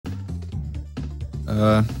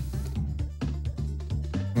Want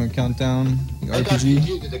to count down the RPG?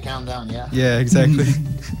 You did the countdown, yeah. Yeah, exactly.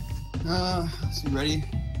 So you ready?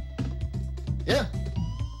 Yeah.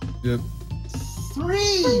 Yep.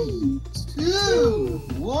 3, 2,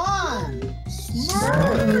 1.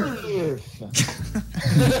 Smurf!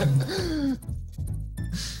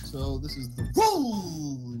 So this is the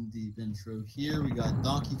Rollin Deep intro. Here we got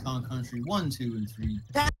Donkey Kong Country 1, 2, and 3.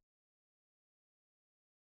 Back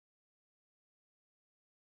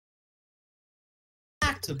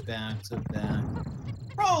to back to back.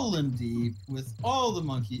 Rollin Deep with all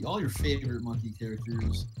your favorite monkey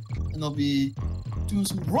characters, and they'll be doing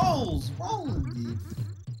some rolling deep.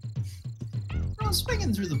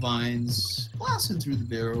 Swinging through the vines, blasting through the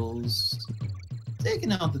barrels,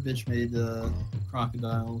 taking out the bitch-made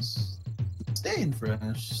crocodiles, staying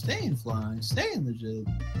fresh, staying fly, staying legit.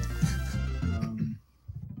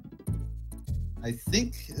 I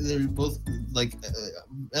think they're both, like,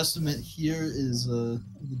 estimate here is 20.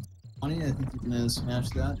 I think you're gonna smash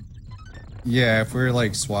that. Yeah, if we're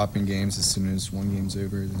like swapping games as soon as one game's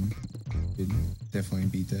over, then we'd definitely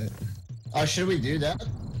beat that. Oh, should we do that?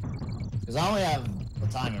 Because I only have a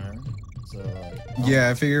timer, so... yeah,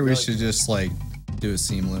 I figure we should just, like, do it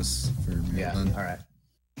seamless for marathon. Yeah, alright.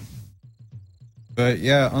 But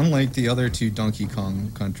yeah, unlike the other two Donkey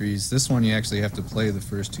Kong countries, this one you actually have to play the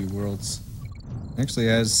first two worlds. It actually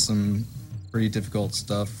has some pretty difficult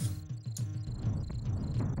stuff.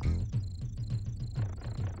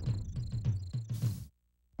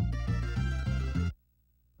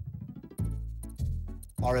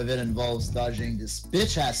 Part of it involves dodging this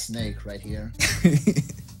bitch-ass snake right here.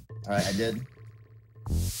 Alright, I did.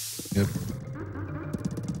 Yep.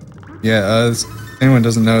 Yeah, if anyone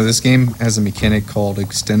doesn't know, this game has a mechanic called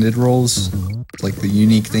extended rolls. It's like the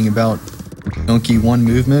unique thing about Donkey 1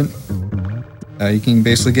 movement. You can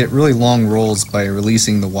basically get really long rolls by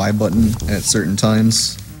releasing the Y button at certain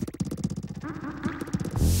times.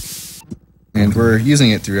 And we're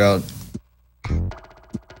using it throughout.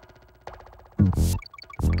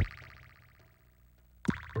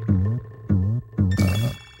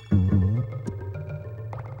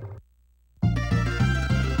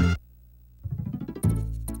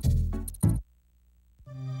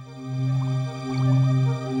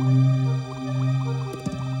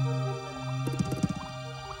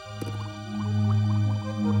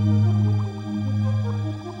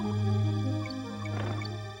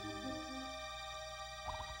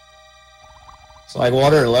 So like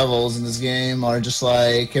water levels in this game are just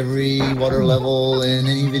like every water level in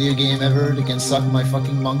any video game ever that can suck my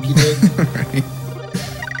fucking monkey dick. Right.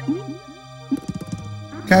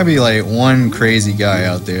 Gotta be like one crazy guy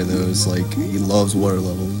out there though, is like, he loves water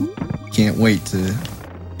levels. Can't wait to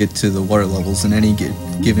get to the water levels in any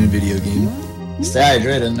given video game. Stay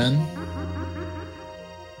hydrated, man.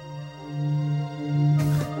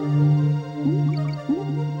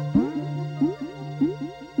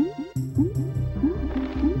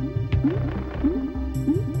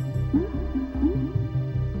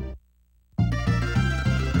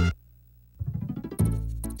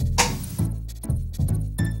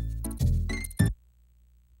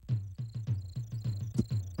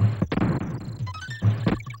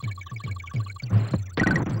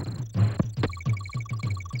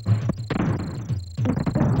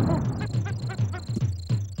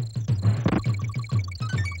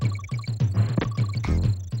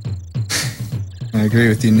 I agree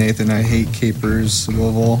with you, Nathan. I hate capers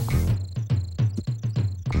above all.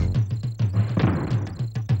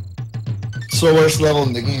 It's the worst level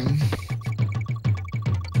in the game.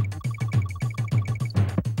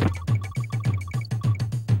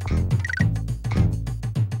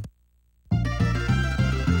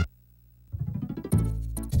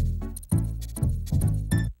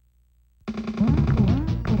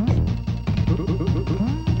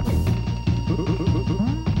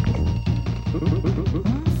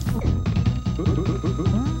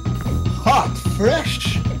 Hot,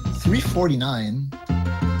 fresh, 349.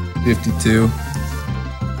 52.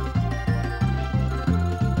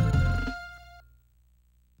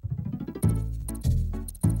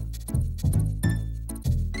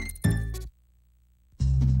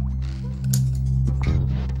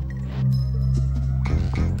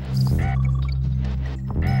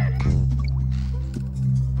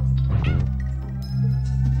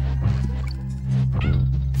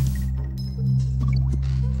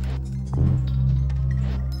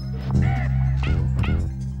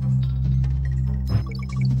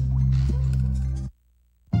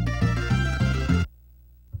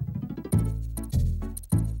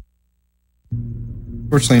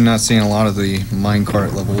 Fortunately, not seeing a lot of the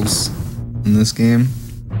minecart levels in this game.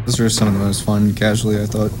 Those were some of the most fun casually, I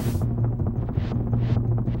thought.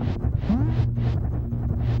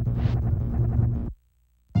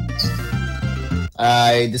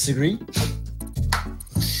 I disagree.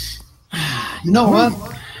 You know what?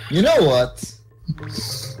 You know what?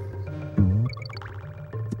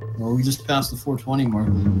 Well, we just passed the 420 mark.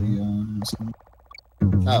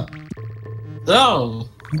 Oh. Oh!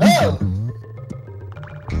 Oh!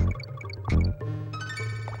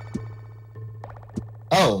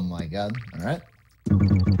 Oh my god. Alright.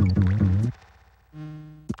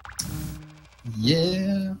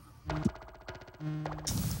 Yeah.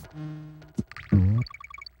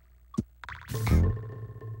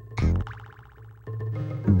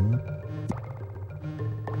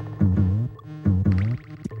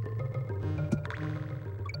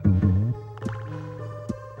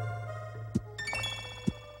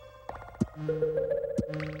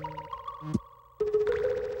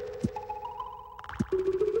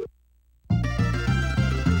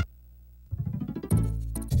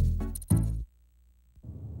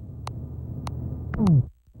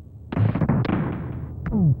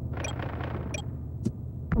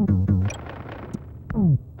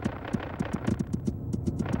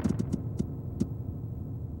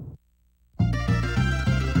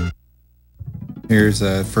 Here's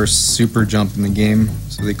a first super jump in the game,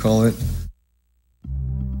 so they call it.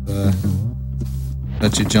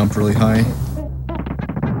 Let you jump really high.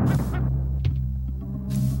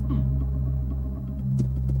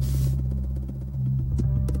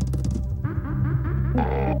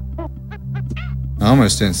 I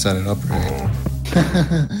almost didn't set it up right.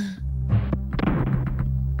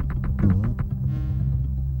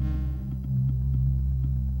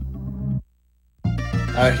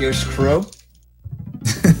 Alright, here's Crow.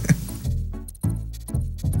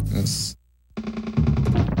 Yes.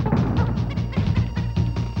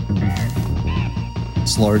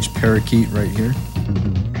 This large parakeet right here.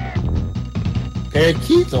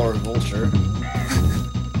 Parakeet or vulture?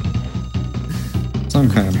 Some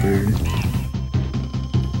kind of bird.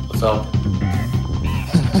 What's up?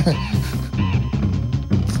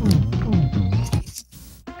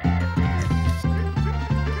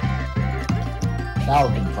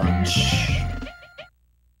 Falcon Punch.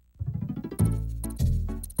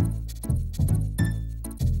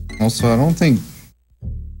 Also, I don't think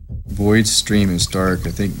Void's stream is dark.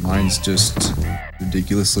 I think mine's just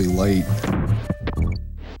ridiculously light.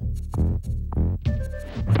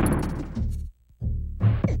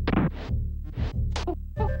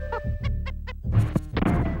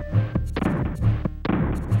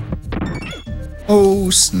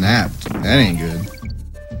 Oh, snapped. That ain't good.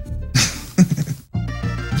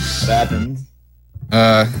 What happened?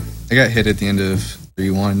 I got hit at the end of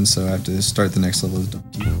 3-1, so I have to start the next level as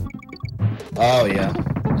Donkey. Oh yeah.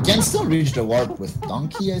 You can still reach the warp with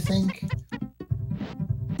Donkey, I think.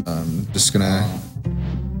 Just gonna...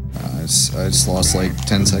 I just lost like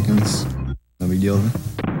 10 seconds. No big deal.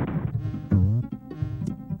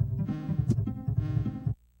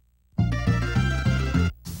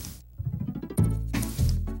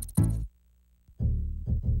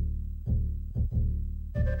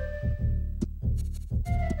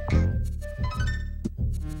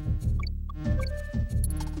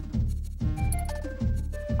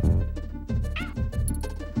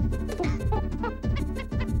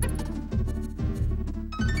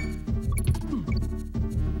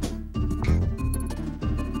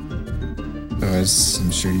 As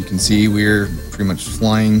I'm sure you can see, we're pretty much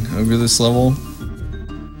flying over this level.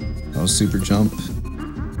 That was super jump.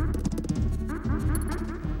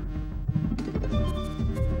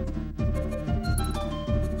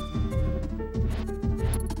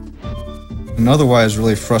 An otherwise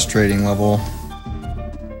really frustrating level.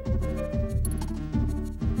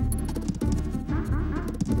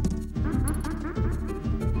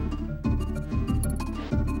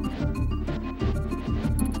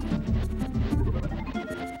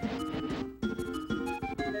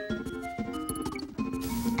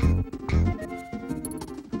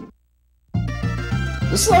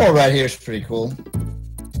 This level right here is pretty cool.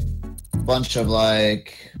 Bunch of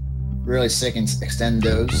like really sick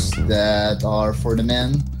extendos that are for the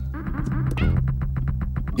men.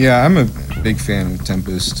 Yeah, I'm a big fan of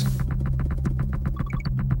Tempest.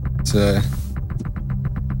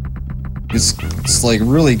 It's like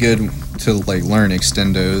really good to like learn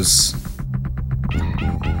extendos.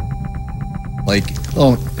 Like,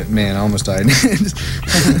 oh man, I almost died.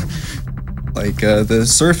 Like, the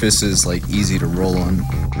surface is, like, easy to roll on.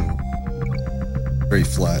 Very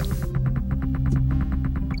flat.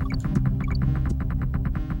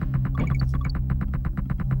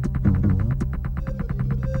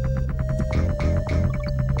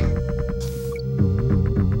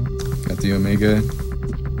 with the Omega.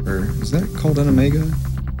 Or is that called an Omega?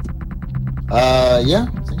 Yeah,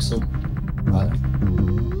 I think so.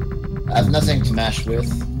 I have nothing to mash with.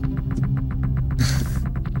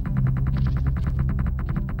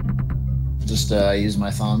 Just use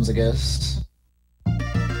my thumbs, I guess.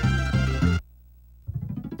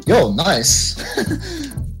 Yo, nice!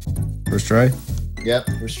 First try? Yep,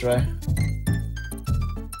 first try.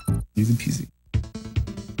 Easy peasy.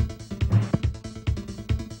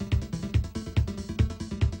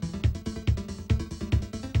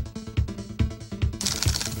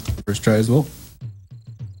 First try as well.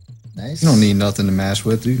 Nice. You don't need nothing to mash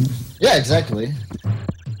with, dude. Yeah, exactly.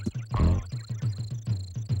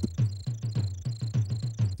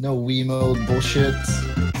 No V0oid bullshit.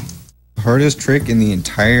 Hardest trick in the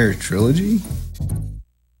entire trilogy?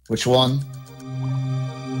 Which one?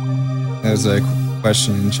 As a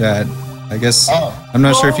question in chat. I guess I'm Oh.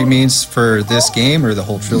 not sure if he means for this game or the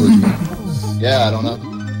whole trilogy. Yeah, I don't know.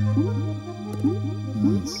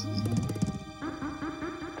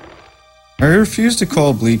 I refuse to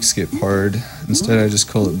call Bleak Skip hard. Instead, I just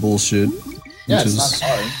call it bullshit. Yeah, Which it's is not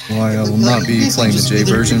hard. why I will not be playing the Just J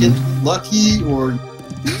either version. You get lucky, or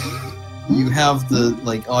you have the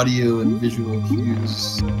like audio and visual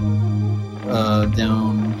cues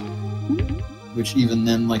down, which even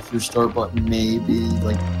then, like your start button may be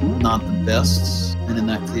like not the best, and in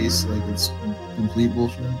that case, like it's complete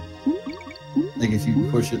bullshit. Like if you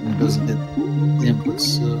push it and it doesn't hit the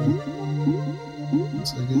inputs,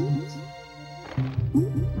 it's like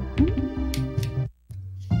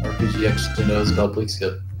RPG actually knows about Bleak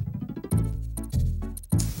Skip.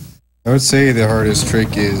 I would say the hardest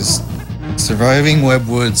trick is surviving web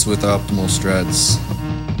woods with optimal strats.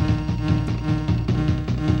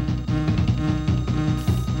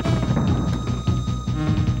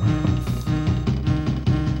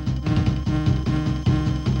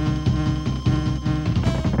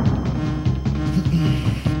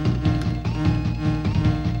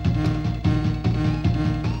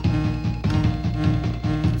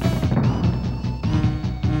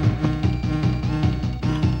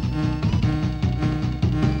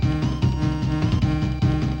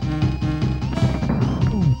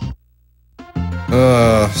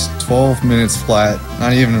 Uh, 12 minutes flat,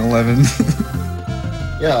 not even 11.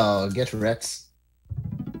 Yo, get wrecked.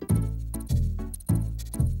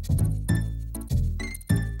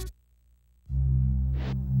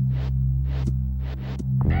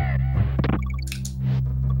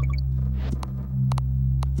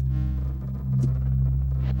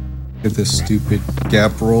 Get this stupid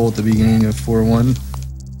gap roll at the beginning of 4-1.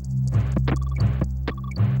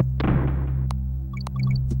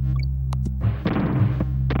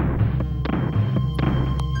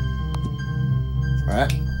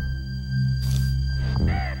 Alright.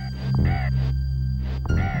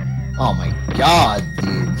 Oh my god,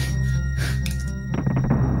 dude.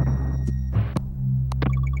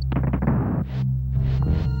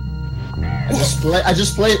 I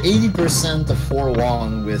just played 80% of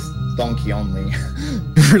 4-1 with Donkey only.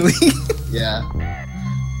 Really? Yeah.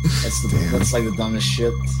 That's like the dumbest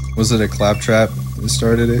shit. Was it a claptrap that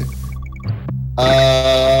started it?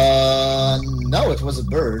 No, it was a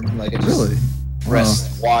bird. Like, I just Really?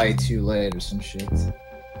 pressed Y too late or some shit.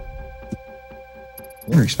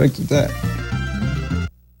 Never expected that.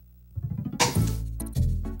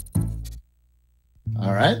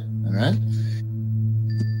 Alright, alright.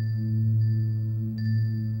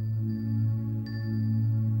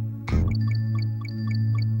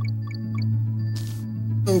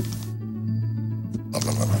 Oh.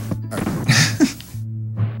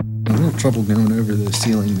 A little trouble going over the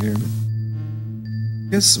ceiling there. But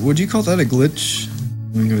I guess, would you call that a glitch?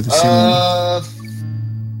 Going over the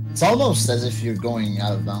ceiling? It's almost as if you're going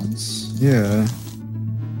out of bounds. Yeah.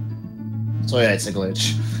 So yeah, it's a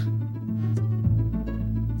glitch.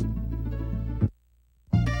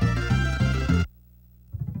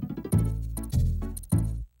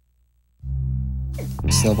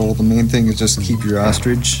 This level, the main thing is just keep your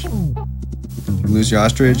ostrich. If you lose your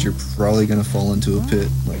ostrich, you're probably gonna fall into a pit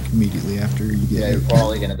like immediately after you get Yeah, it. you're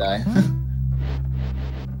probably gonna die.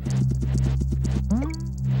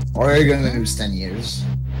 Or you're gonna lose 10 years.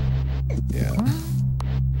 Yeah.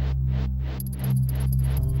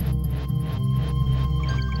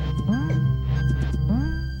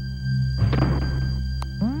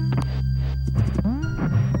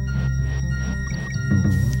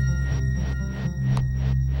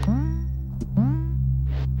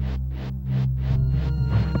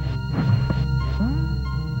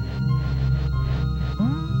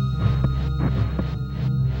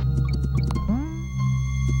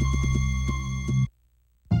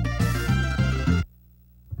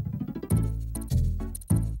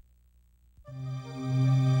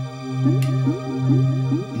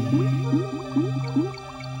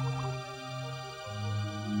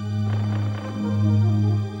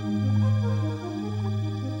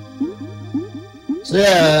 So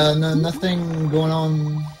yeah, nothing going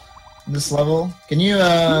on in this level. Can you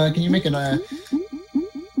make an I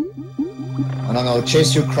don't know,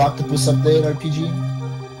 chase your croctopus update RPG?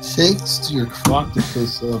 Chase your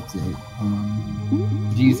croctopus update.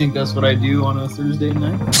 Do you think that's what I do on a Thursday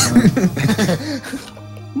night?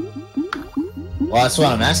 Well, that's what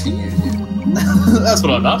I'm asking you to do. That's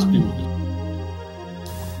what I'm asking you to do.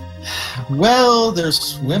 Well, there's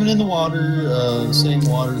swimming in the water, the same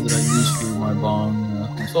water that I use for my bong,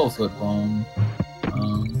 my 12-foot bong.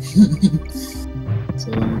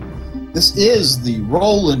 So this is the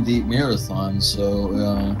Rollin Deep Marathon, so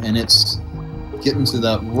and it's getting to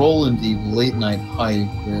that Rollin Deep late night hype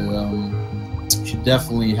where you should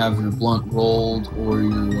definitely have your blunt rolled or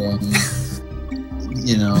your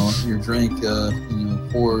your drink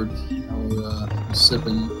poured or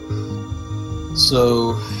sipping.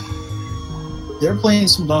 So they're playing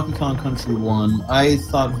some Donkey Kong Country 1. I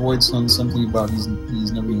thought V0oid said something about he's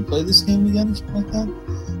never going to play this game again or something like that.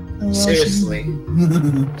 Seriously.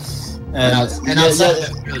 and outside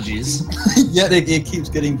of trilogies. Yet it keeps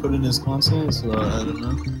getting put in his console, so I don't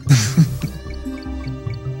know.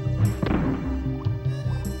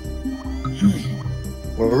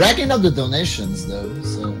 We're racking up the donations though,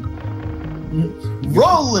 so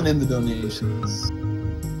rolling in the donations.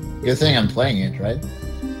 Good thing I'm playing it, right?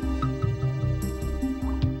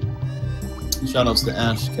 Shoutouts to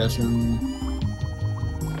Ash Ketchum.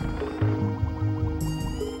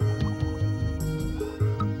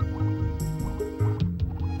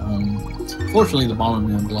 Fortunately, the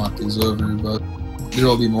Bomberman block is over, but there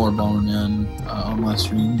will be more Bomberman on my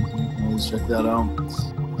stream. You can always check that out.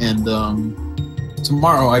 And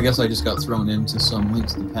tomorrow, I guess I just got thrown into some Link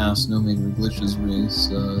to the Past No Major Glitches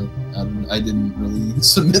race. I didn't really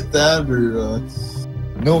submit that, or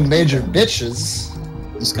no major bitches.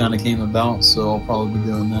 Just kind of came about, so I'll probably be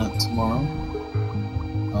doing that tomorrow.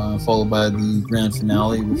 Followed by the grand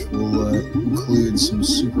finale, which will include some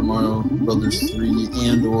Super Mario Brothers 3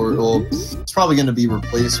 and/or it's probably going to be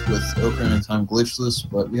replaced with Ocarina of Time Glitchless,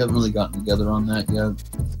 but we haven't really gotten together on that yet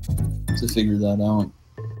to figure that out.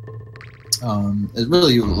 It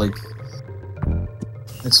really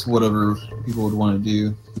it's whatever people would want to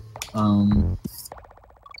do.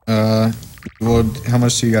 Well, how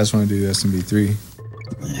much do you guys want to do SMB 3?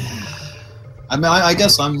 I mean, I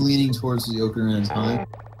guess I'm leaning towards the Ocarina of Time,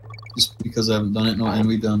 just because I haven't done it, and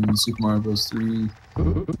we've done Super Mario Bros. 3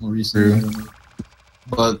 more recently.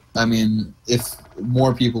 But, I mean, if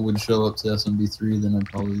more people would show up to SMB 3, then I'd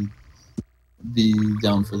probably be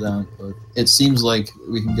down for that. But it seems like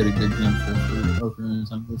we can get a good handful for Ocarina of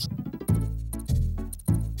Time.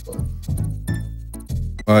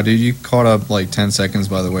 Dude, you caught up like 10 seconds,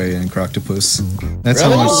 by the way, in Croctopus. That's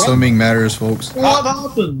Really? how much swimming matters, folks. What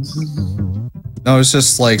happens? No, it's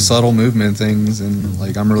just like subtle movement things, and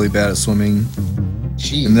like I'm really bad at swimming.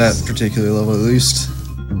 Jeez. In that particular level, at least.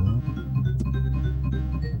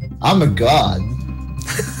 I'm a god.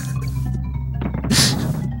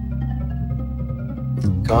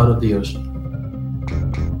 God of the ocean.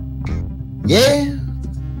 Yeah.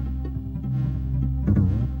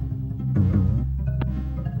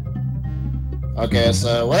 Okay,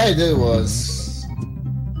 so what I did was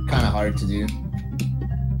kind of hard to do,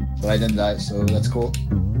 but I didn't die, so that's cool.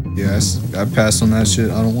 Yes, I passed on that shit.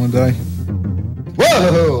 I don't want to die.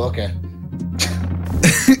 Whoa! Okay.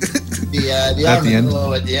 the At the end?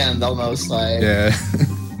 armadillo at the end almost like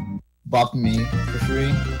bopped me for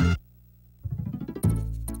free.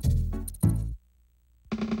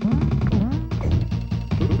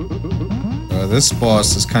 This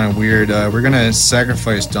boss is kind of weird. We're gonna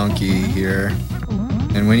sacrifice Donkey here,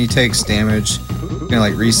 and when he takes damage, we're gonna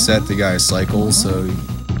like reset the guy's cycle so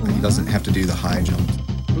he doesn't have to do the high jump.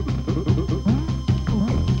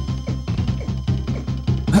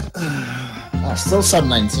 Still sub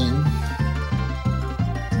 19.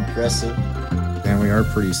 Impressive. And we are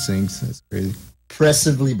pretty synced. That's crazy.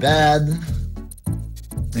 Impressively bad.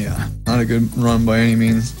 Yeah, not a good run by any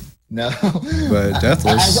means. No. But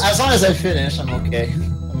deathless. As long as I finish, I'm okay.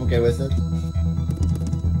 I'm okay with it.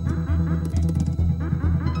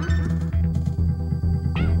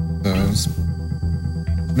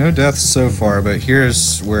 No deaths so far, but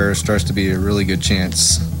here's where it starts to be a really good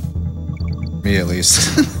chance. Me at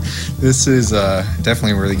least. This is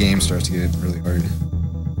definitely where the game starts to get really hard.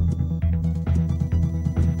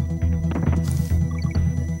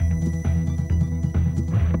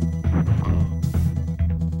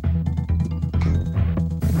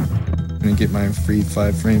 I'm gonna get my free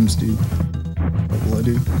 5 frames, dude. What will I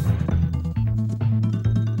do?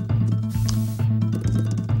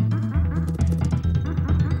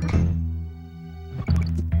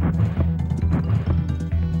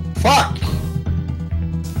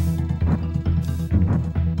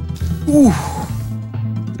 Ooh.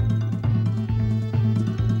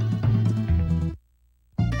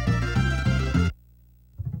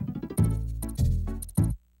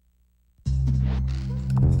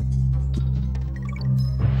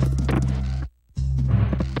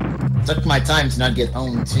 Took my time to not get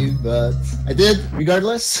owned too, but I did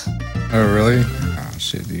regardless. Oh, really? Oh,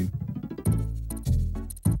 shit, dude.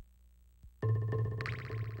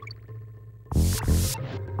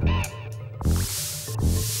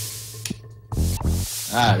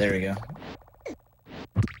 Ah, there we go.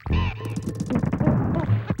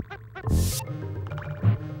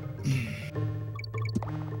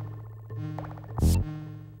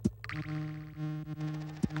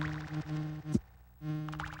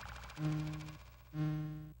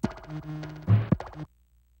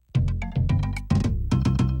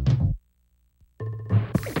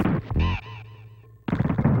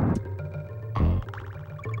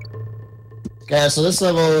 Okay, so this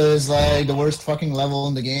level is like the worst fucking level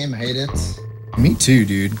in the game. I hate it. Me too,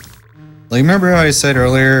 dude. Like, remember how I said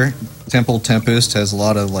earlier, Temple Tempest has a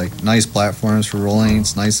lot of, like, nice platforms for rolling.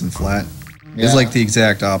 It's nice and flat. Yeah. It's like the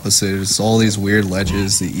exact opposite. It's all these weird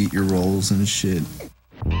ledges that eat your rolls and shit.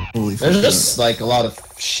 Holy fuck. There's just like a lot of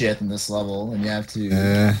shit in this level, and you have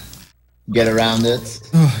to get around it.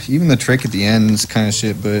 Even the trick at the end is kind of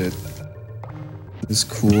shit, but it's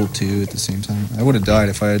cool too at the same time. I would have died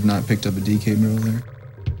if I had not picked up a DK barrel there.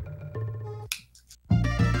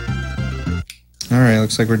 Alright,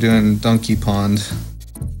 looks like we're doing Donkey Pond.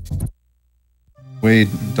 Way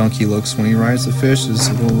Donkey looks when he rides the fish is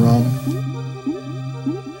a little wrong.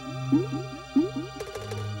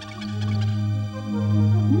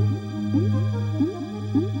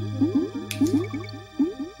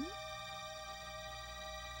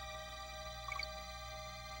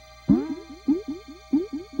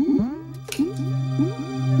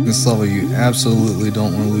 This level, you absolutely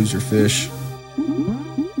don't want to lose your fish.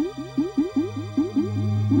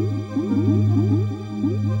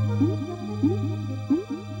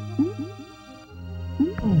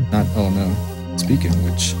 Not, oh no. Speaking of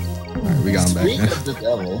which, alright, we got him back Speak now. of the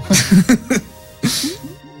devil.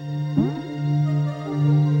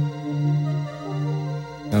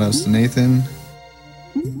 Shoutouts to Nathan.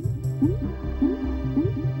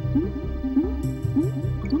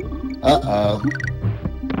 Uh-oh.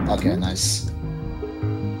 Okay, nice.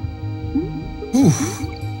 Oof.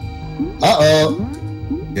 Uh-oh.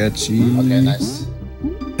 Get you. Okay, nice.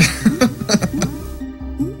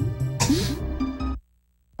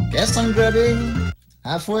 Guess I'm grabbing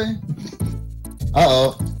halfway.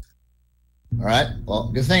 Uh-oh. Alright, well,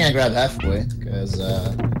 good thing I grabbed halfway, because,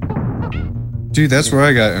 Dude, that's where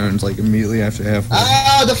I got owned, like, immediately after halfway.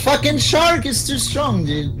 Ah, the fucking shark is too strong,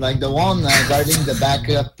 dude. Like, the one guarding the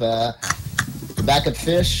backup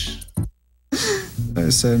fish. I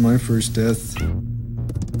said my first death.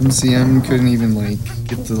 MCM couldn't even, like,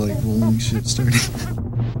 get the, like, rolling shit started.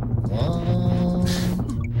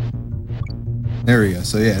 There we go.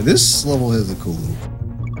 So, yeah, this level has a cool little...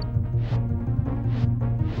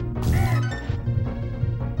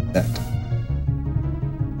 That.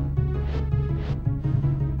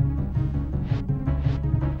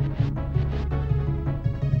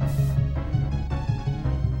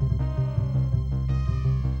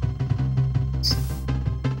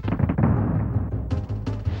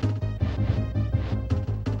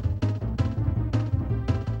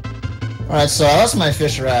 Alright, so I lost my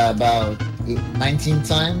fish about 19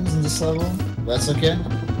 times in this level. That's okay.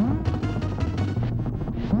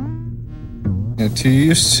 Yeah, too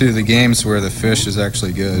used to the games where the fish is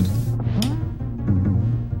actually good.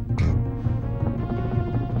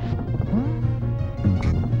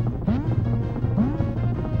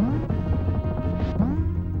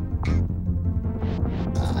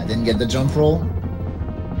 I didn't get the jump roll.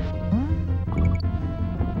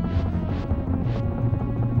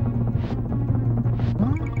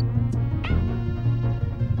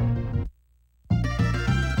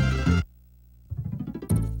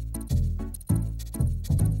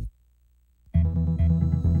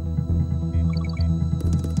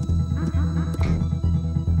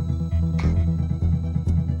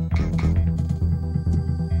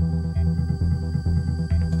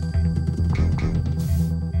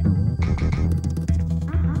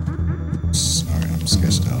 Sorry, I'm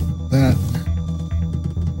sketched out. That.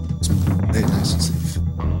 Hey, nice and safe.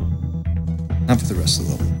 Not for the rest of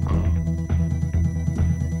the level.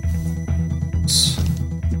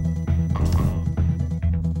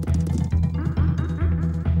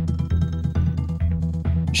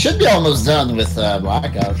 Should be almost done with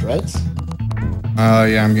Blackout, right?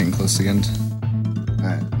 Yeah, I'm getting close to the end.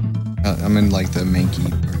 Alright. I'm in, like, the main key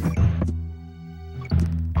part.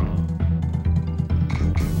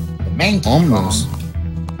 Manky Almost.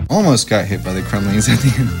 Almost got hit by the Kremlings at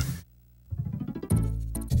the end.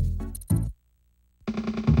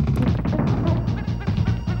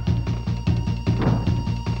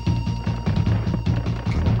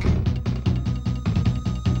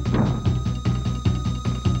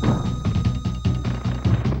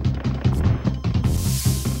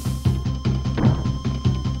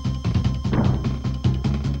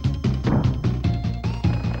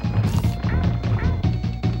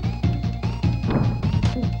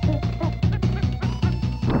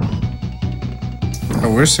 I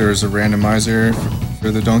wish there was a randomizer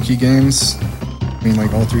for the donkey games. I mean,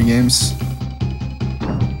 like all 3 games.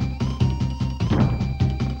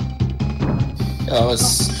 That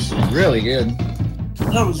was really good.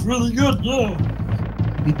 That was really good, yeah.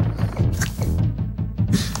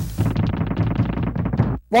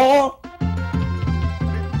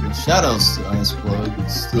 Shoutouts to Ice Plug,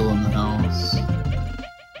 it's still in the house.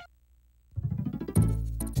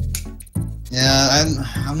 Yeah,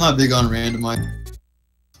 I'm not big on randomized.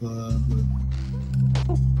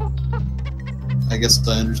 I guess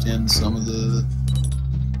I understand some of the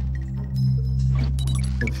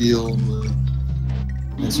appeal, but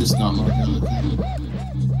it's just not my kind of thing.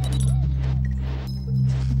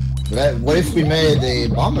 What if we made a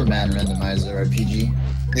Bomberman randomizer RPG?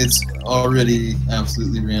 It's already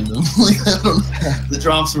absolutely random. Like, I don't, the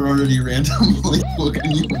drops are already random. Like, what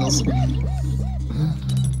else can you?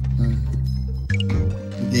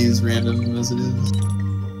 The game's random as it is.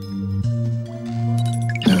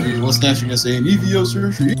 What's next? You're gonna say an EVO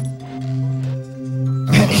surgery? I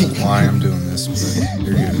don't know why I'm doing this, but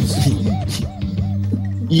here goes.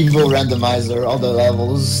 Evil randomizer, all the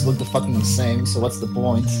levels look the fucking same, so what's the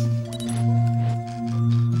point?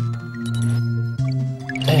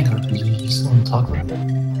 Dang, RPG, you still want to talk about that?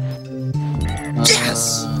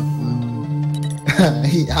 Yes!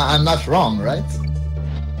 I'm not wrong, right?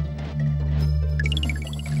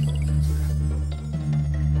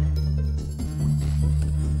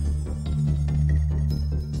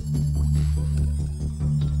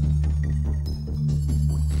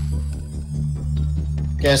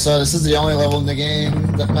 Okay, so this is the only level in the game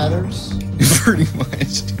that matters. Pretty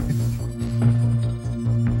much.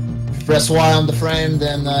 Press Y on the frame,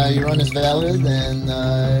 then your run is valid, and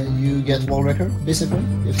you get world record, basically.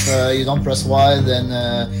 If you don't press Y, then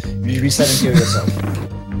you reset and kill yourself.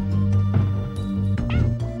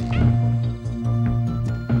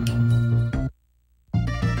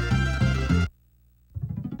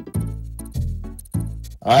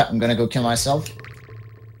 Alright, I'm gonna go kill myself.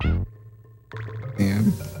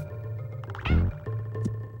 Damn.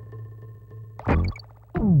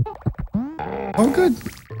 Oh, good.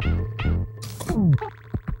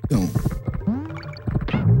 Don't.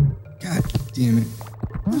 God damn it.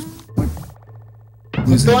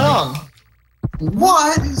 What's going on?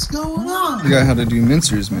 What is going on? I forgot how to do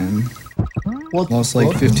mincers, man. Lost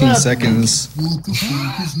like 15 seconds. What the fuck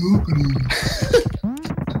is happening?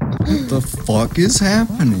 What the fuck is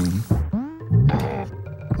happening?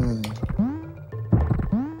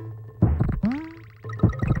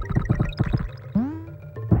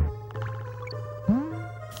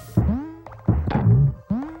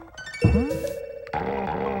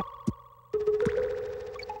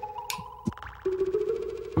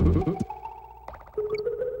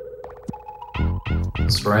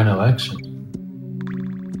 It's Rhino action.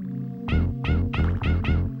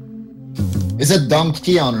 Is it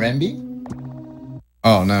donkey on Rambi?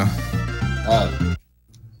 Oh no. Oh.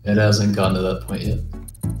 It hasn't gotten to that point yet.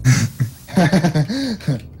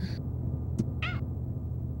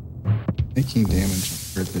 Taking damage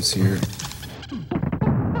on purpose here.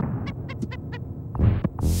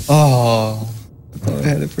 Oh, I thought I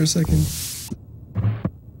had it for a second.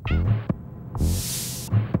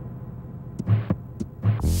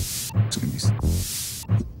 It's gonna be.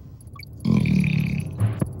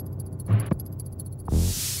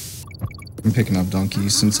 I'm picking up donkey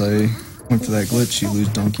since I went for that glitch. You lose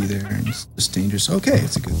donkey there, and it's just dangerous. Okay,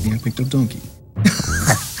 it's a good thing I picked up donkey.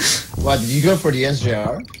 What, did you go for the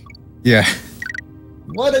SJR? Yeah.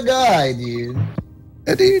 What a guy, dude.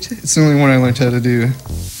 Yeah, dude. It's the only one I learned how to do.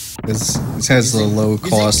 It has the low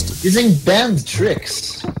cost. Using banned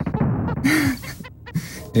tricks. Yeah,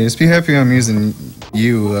 just be happy I'm using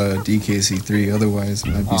you, DKC3. Otherwise,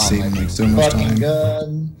 I'd be saving like so much Fucking time.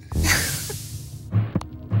 God.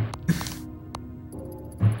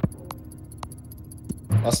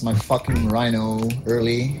 Lost my fucking rhino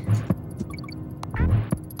early.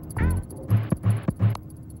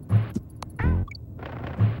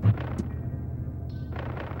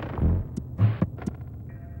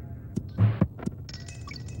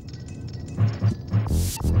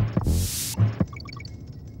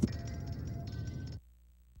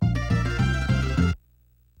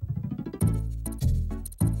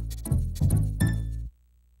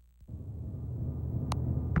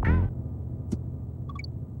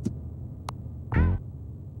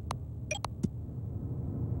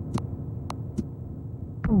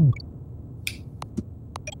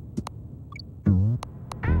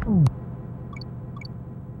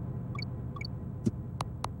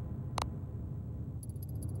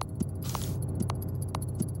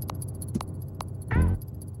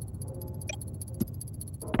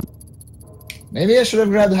 Maybe I should have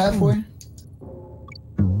grabbed halfway.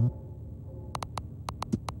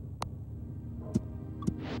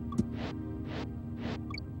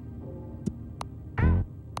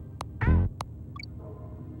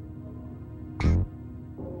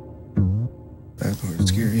 That part's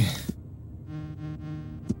scary.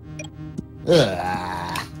 Ugh.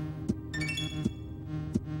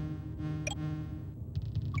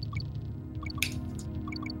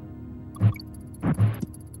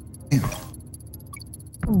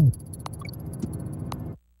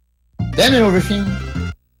 Damn it, Overfiend.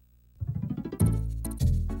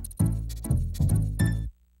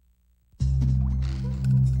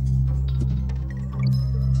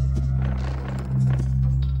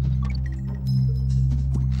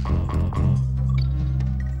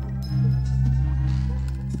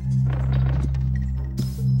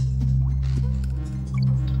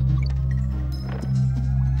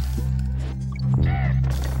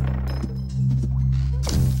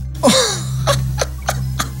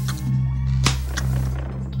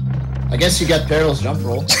 I guess you got Peril's jump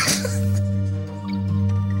roll.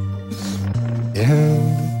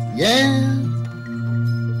 Yeah. Yeah.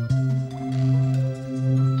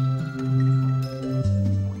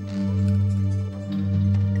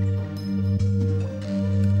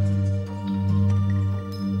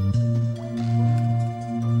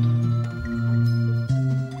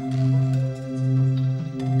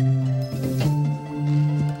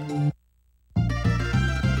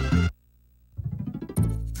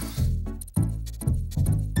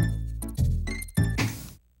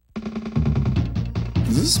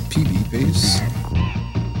 Is this PB base?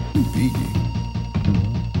 PB.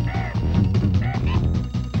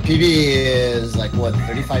 PB is like what,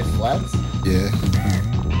 35 flats? Yeah.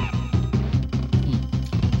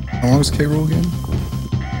 How long was K roll again?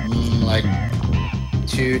 Like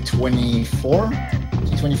 224?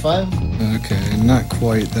 225? Okay, not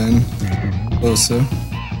quite then. Close though.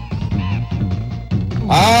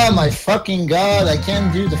 Ah, my fucking god, I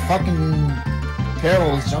can't do the fucking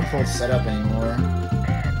Peril's jump roll setup anymore.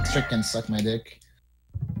 Trick can suck my dick.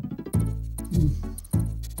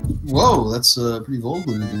 Whoa, that's pretty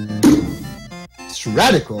vulgar. It's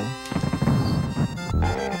radical.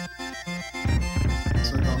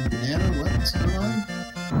 It's like on banana. What's going on?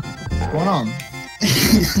 What's going on?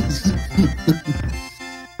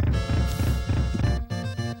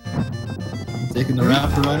 Taking the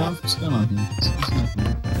wrapper right off? What's going on here? What's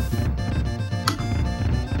happening?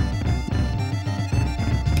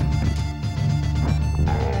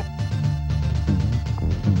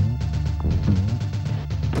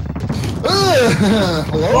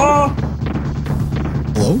 Hello?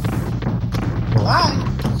 Hello? Hi.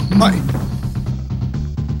 Hi.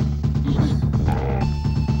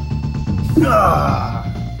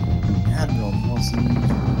 Admiral Wilson.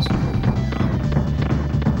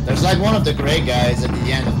 There's like one of the gray guys at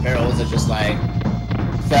the end of Perils that just like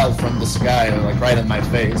fell from the sky, like right in my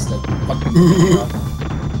face. That fucking pissed me off.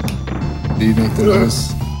 Do you make the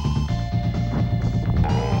noise?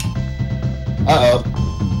 Uh-oh.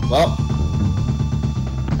 Well.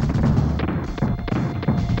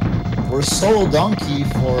 We're solo donkey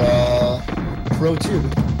for Pro 2.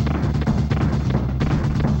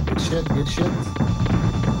 Good shit, good shit.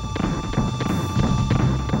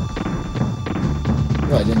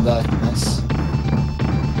 Oh, I didn't die. Nice.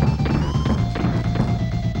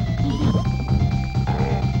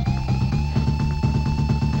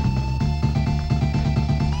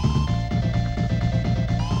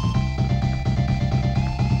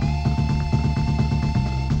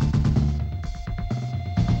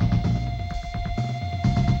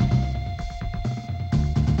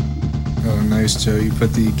 Oh, nice, Joe. You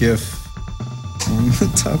put the GIF on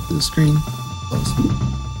the top of the screen. Awesome.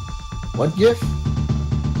 What GIF?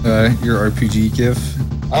 Your RPG GIF.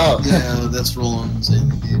 Oh. Yeah, that's Rollin's in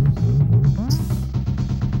the game.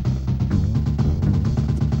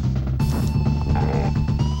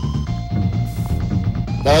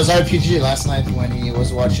 That was RPG last night when he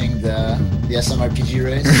was watching the SMRPG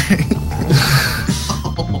race.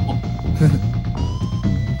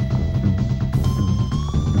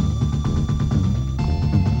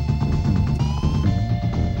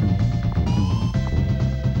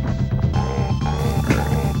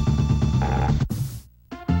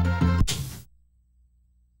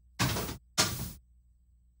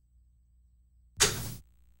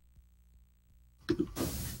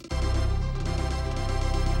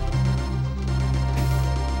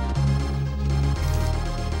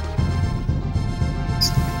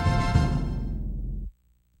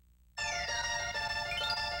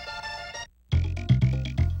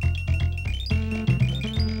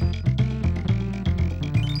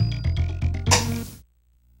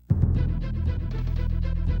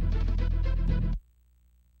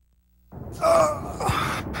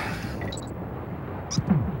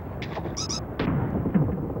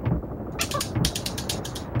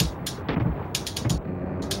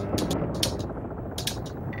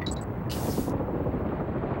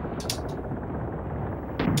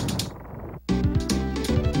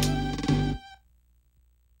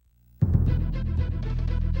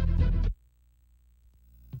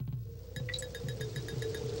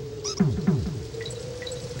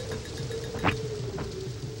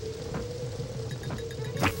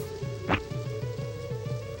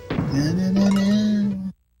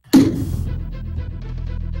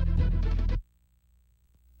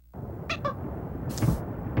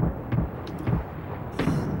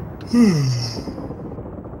 Popping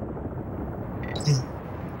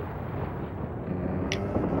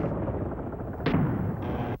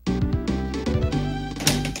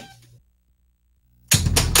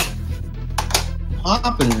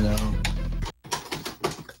it out.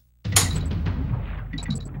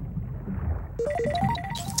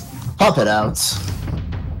 Pop it out.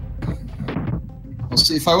 Well,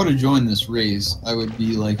 see, if I would have joined this race, I would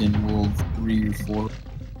be like in World 3 or 4.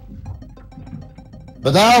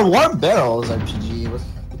 But there are warm barrels, RPG.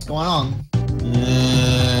 What's going on?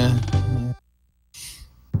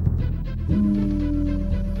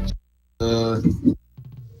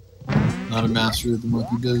 Not a master of the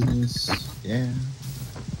monkey business. Yeah.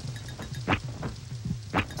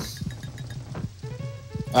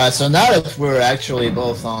 Alright, so now that we're actually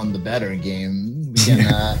both on the better game, we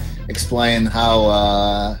can explain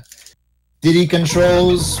how Diddy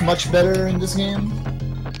controls much better in this game.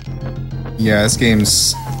 Yeah, this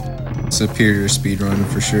game's superior speedrun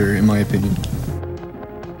for sure, in my opinion.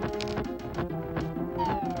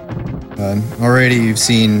 Already you've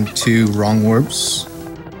seen 2 wrong warps.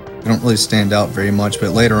 They don't really stand out very much,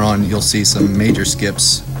 but later on you'll see some major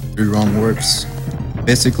skips through wrong warps.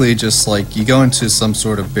 Basically just like you go into some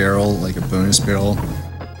sort of barrel, like a bonus barrel,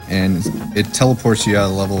 and it teleports you out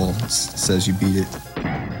of the level, says you beat it.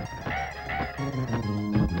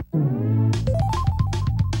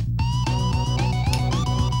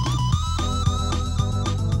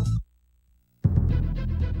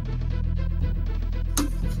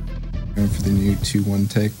 Going for the new 2-1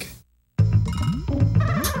 tech.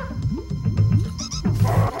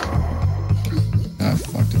 Ah,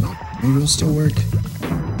 fucked it up. Maybe it'll still work.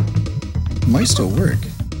 It might still work.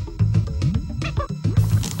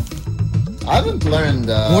 I haven't learned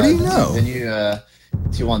What do you know? the new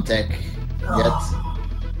T1 tech yet.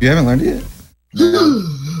 You haven't learned it yet?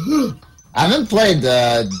 No. I haven't played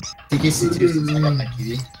DKC2 since I got my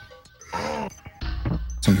TV.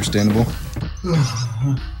 It's understandable.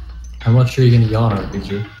 How much are you gonna yawn on,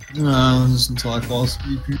 BJ? Just until I fall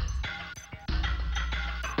asleep here.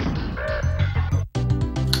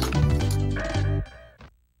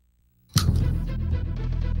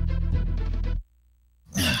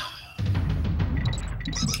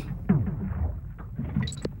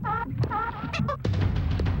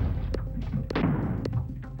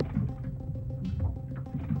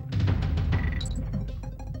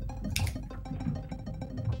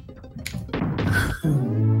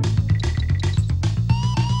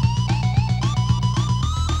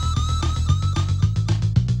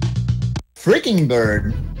 Freaking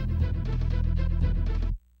bird.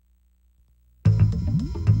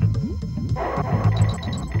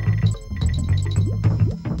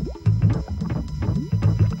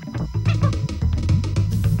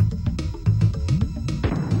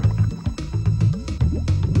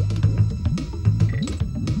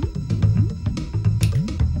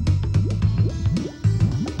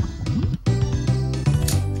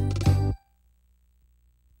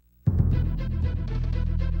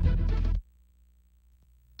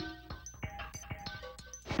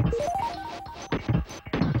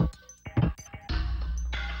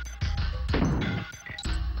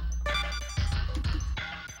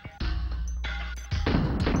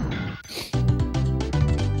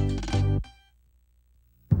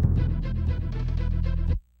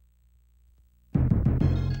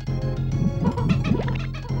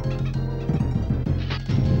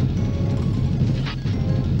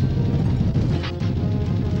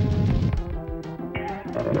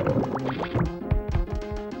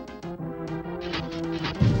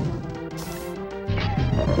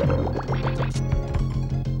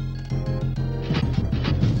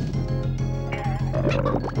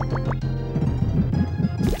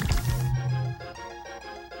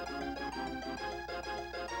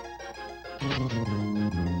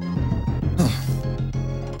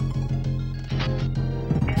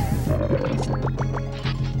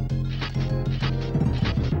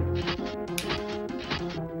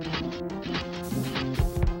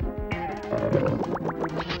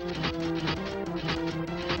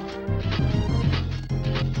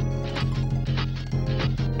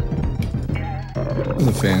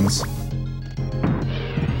 The fans.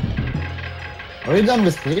 Are you done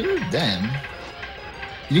with cleaver? Damn.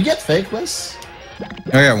 Did you get fakeless?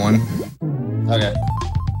 I got one. Okay.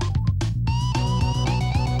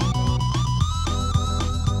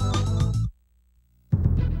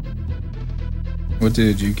 What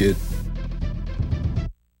did you get?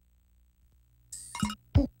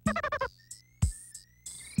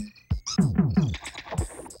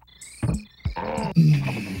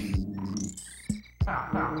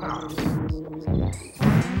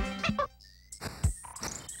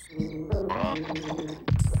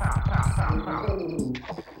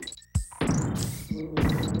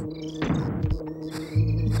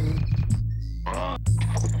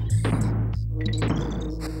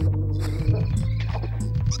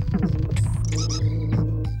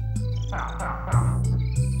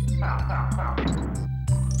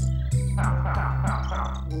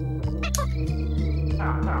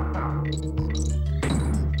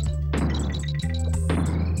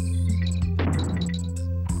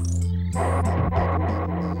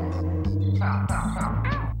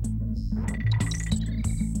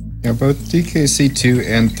 Yeah, both DKC2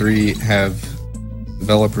 and 3 have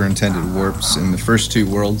developer-intended warps in the first 2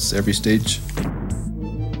 worlds every stage.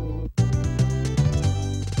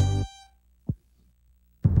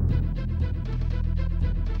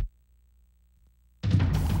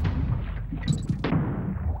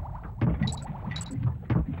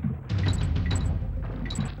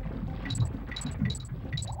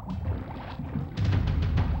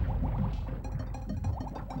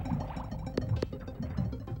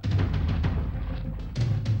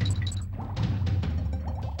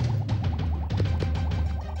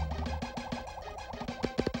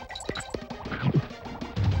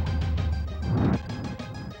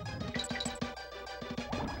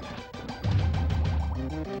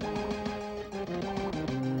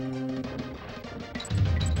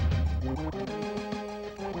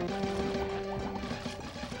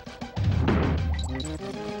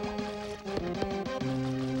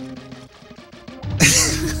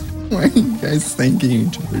 Why are you guys thanking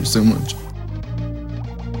each other so much?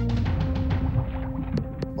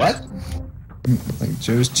 What? Like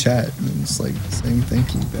Joe's chat and it's like saying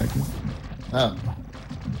thank you back. Oh.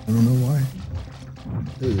 I don't know why.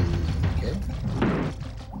 Ooh, okay.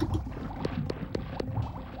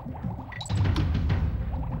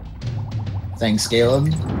 Thanks,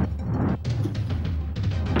 Caleb.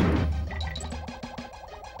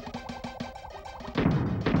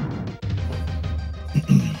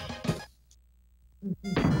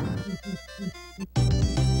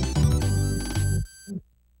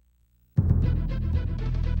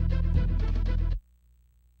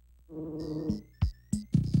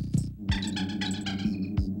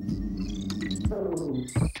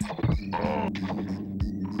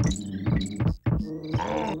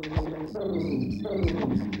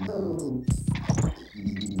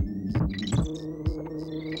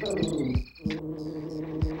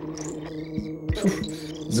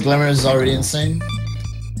 The Glimmer is already insane.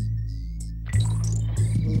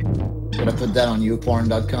 Gotta put that on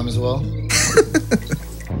youporn.com as well.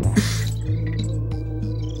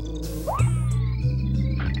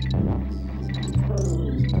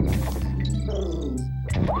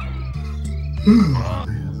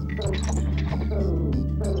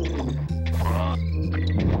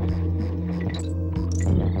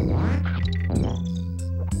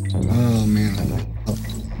 Oh man,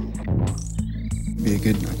 be a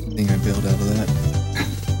good thing I build out of that.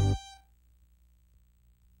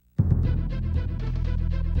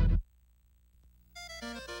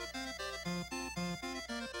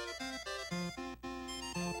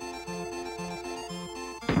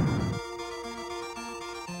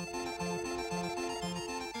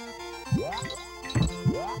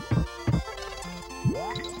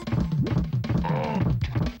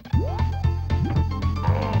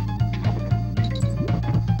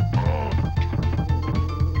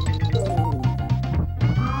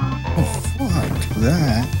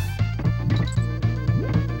 That.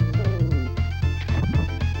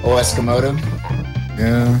 Oh, Eskimoto.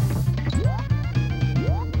 Yeah.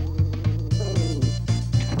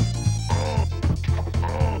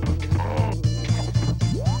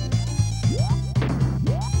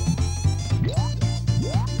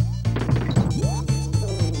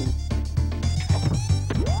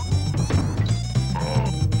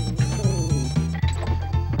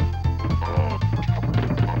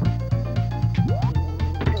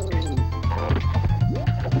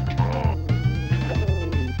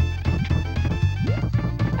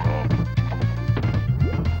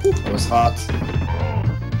 It was hot.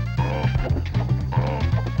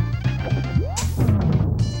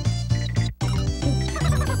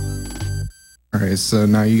 Alright, so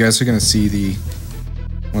now you guys are gonna see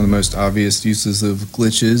one of the most obvious uses of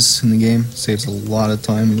glitches in the game. Saves a lot of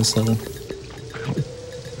time in this level.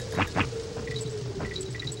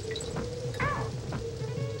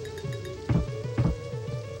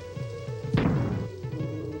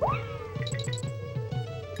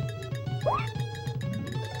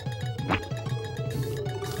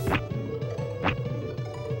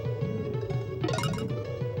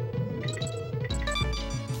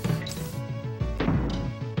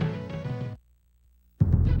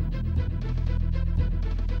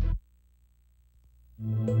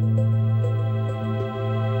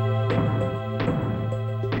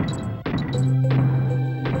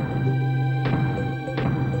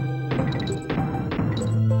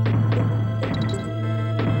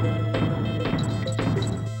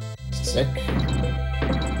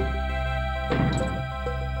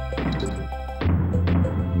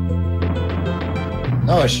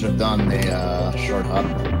 Oh, I should have done the short hop.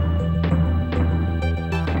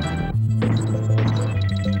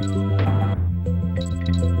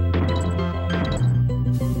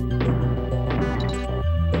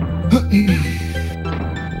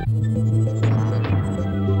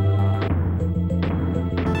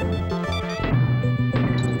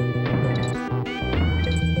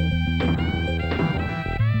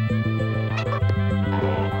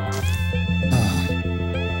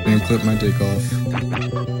 Didn't clip my dick off.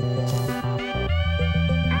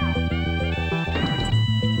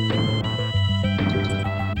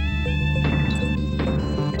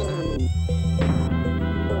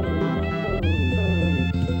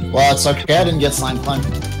 Well, it's okay. I didn't get slime climb.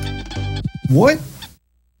 What?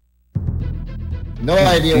 No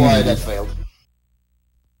idea why that failed.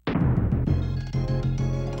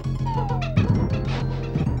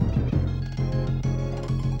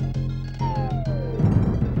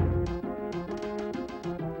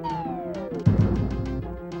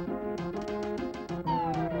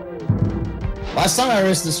 Last time I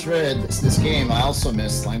missed this game, I also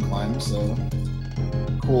missed slime climb, so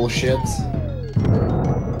cool shit.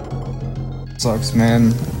 Sucks, man.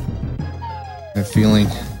 That feeling.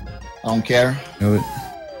 I don't care. Know it.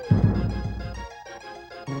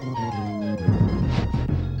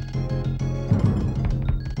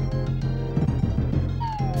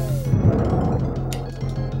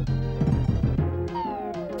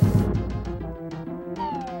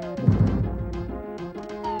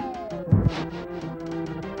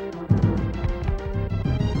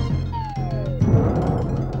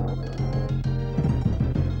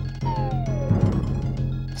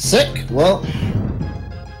 Sick. Well.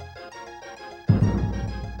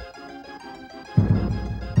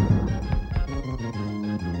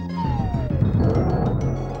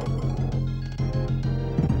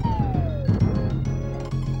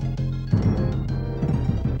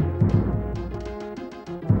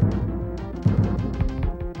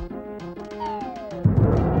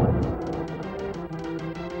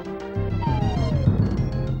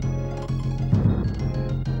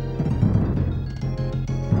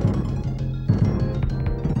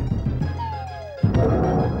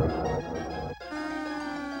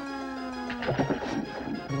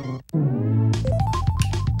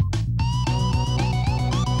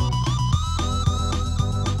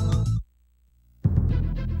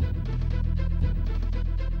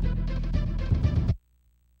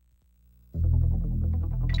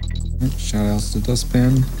 Shoutouts to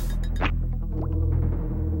Dustpan.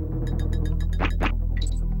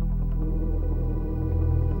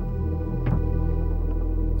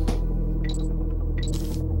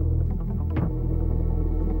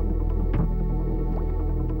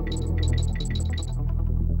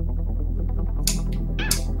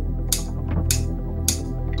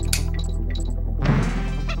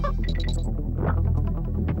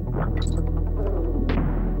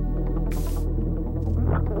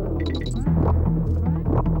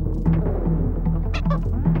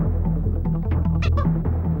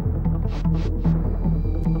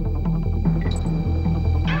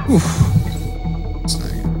 Oof.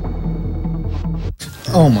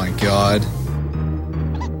 Oh my god.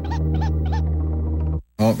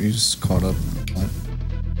 Oh, you just caught up. What?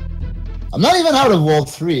 I'm not even out of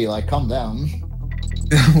World 3, like, calm down.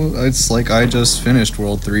 It's like I just finished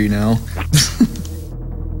World 3 now.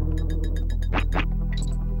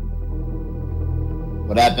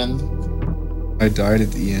 What happened? I died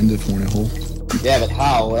at the end of Hornet Hole. Yeah, but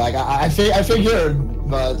how? Like, I figured,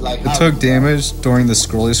 but like, I took damage during the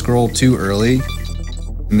scroll too early,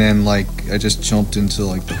 and then like I just jumped into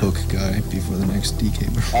like the hook guy before the next DK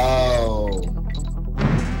bro. Oh,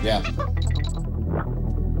 yeah.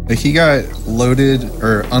 Like he got loaded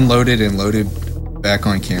or unloaded and loaded back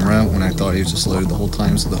on camera when I thought he was just loaded the whole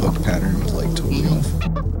time, so the hook pattern was like totally off.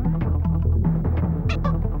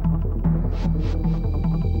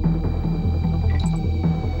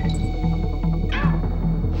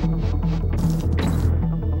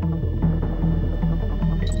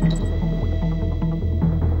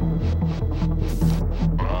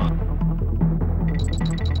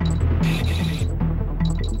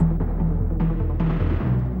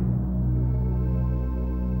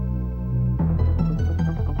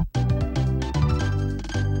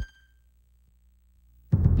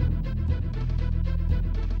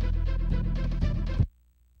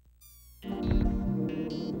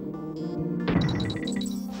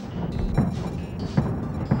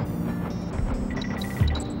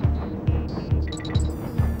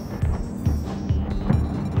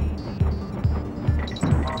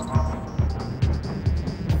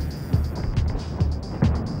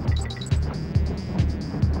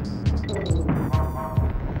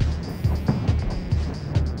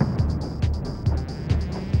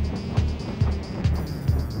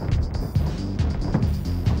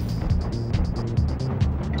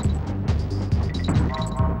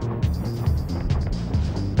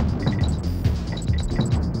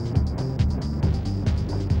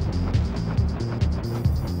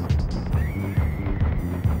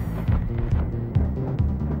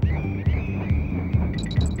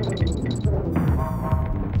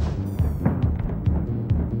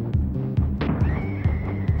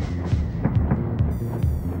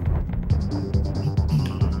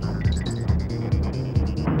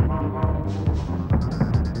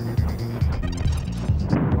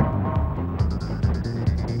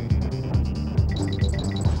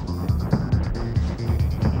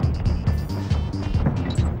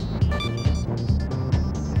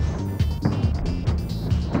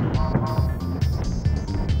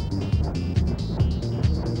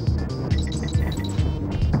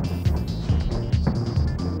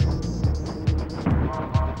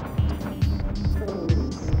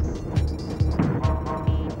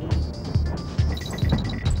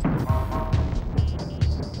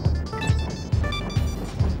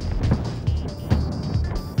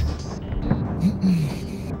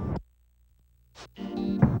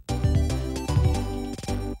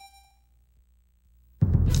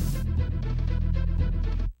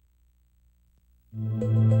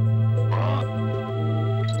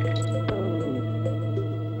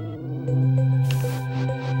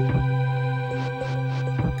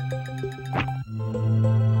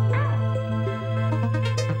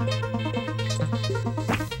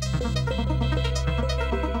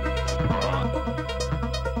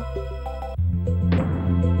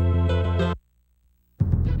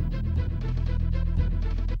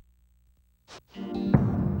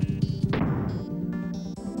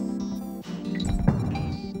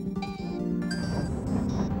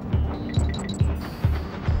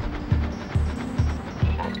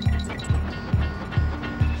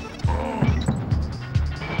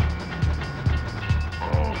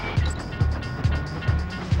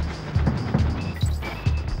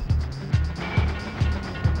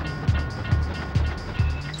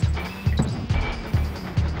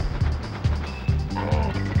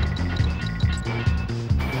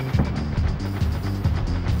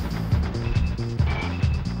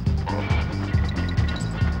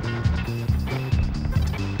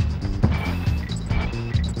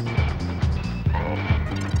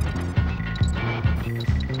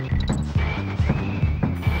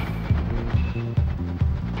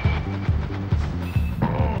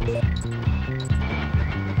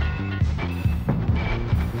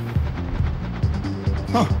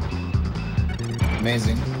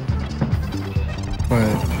 amazing.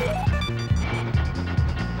 But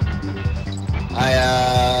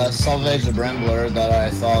I salvaged a Brambler that I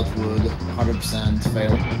thought would 100%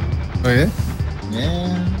 fail. oh yeah,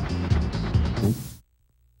 Yeah.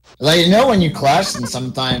 Like, you know when you clash and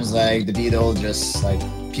sometimes like the beetle just like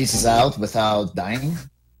pieces out without dying?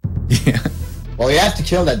 yeah. Well, you have to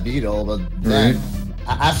kill that beetle, but then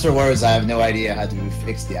afterwards I have no idea how to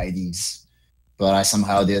fix the IDs. But I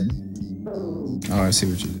somehow did. Oh, I see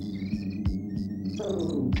what you did.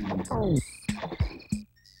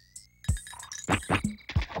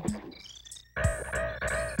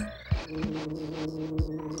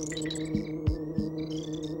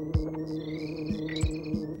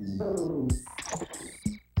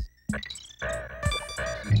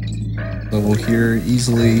 Level here,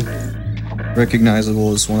 easily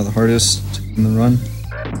recognizable as one of the hardest in the run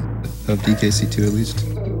of DKC2 at least.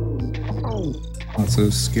 Lots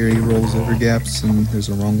of scary rolls over gaps, and there's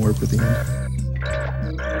a wrong warp at the end.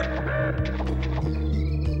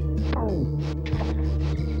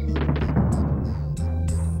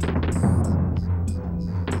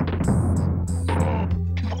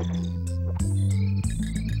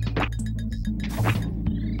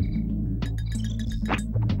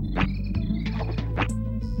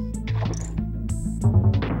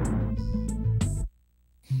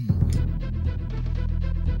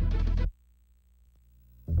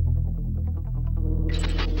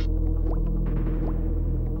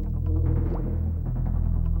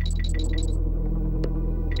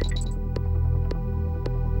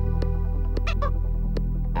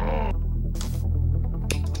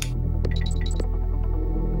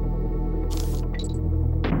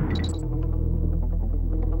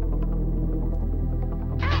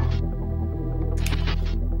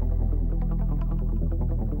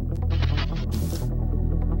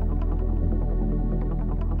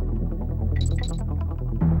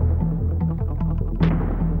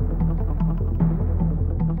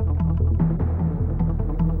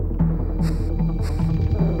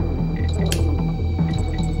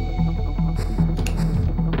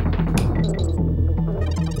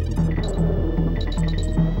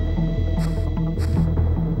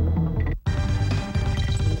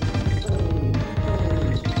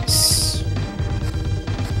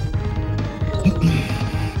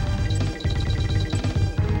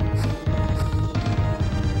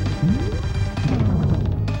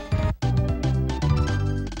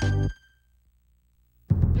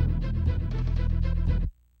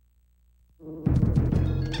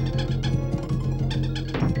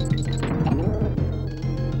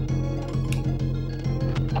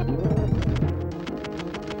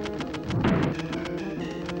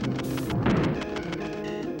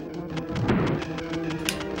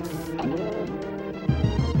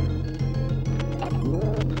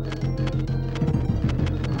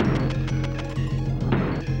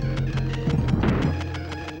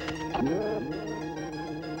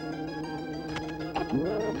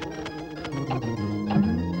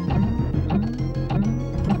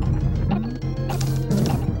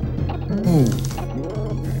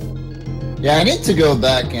 Yeah, I need to go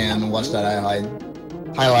back and watch that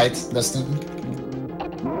highlight, Dustin.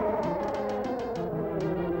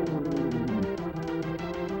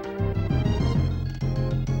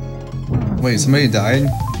 Wait, somebody died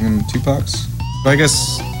in Tupac's? But I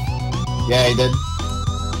guess Yeah, he did.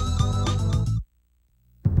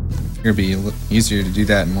 it'd be easier to do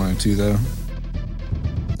that in 102 though.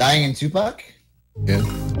 Dying in Tupac? Yeah.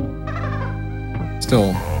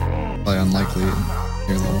 Still probably unlikely at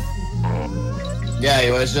your level. Yeah,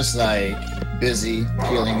 he was just like busy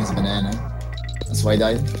peeling his banana. That's why he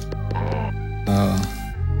died.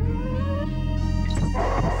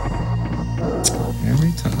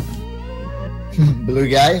 Every time. Blue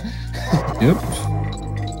guy? Yep.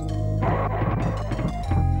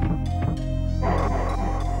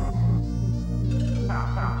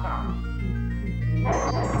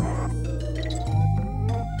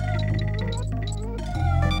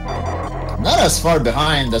 Not as far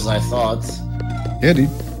behind as I thought. Yeah, dude.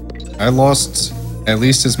 I lost at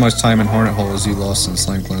least as much time in Hornet Hole as you lost in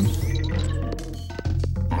Slime Clan.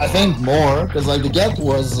 I think more, because like the gap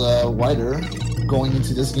was wider going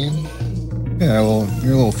into this game. Yeah, well,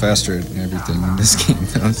 you're a little faster at everything in this game,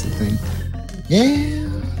 that's the thing. Yeah.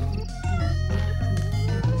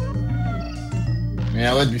 I mean,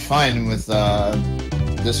 I would be fine with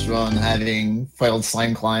this run having failed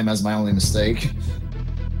Slime Climb as my only mistake.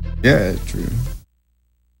 Yeah, true.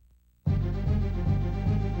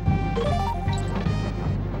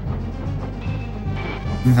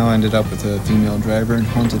 Somehow I ended up with a female driver in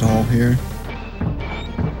Haunted Hall here.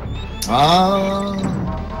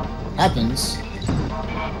 Happens.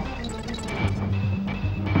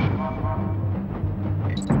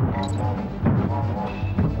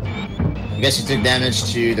 I guess you took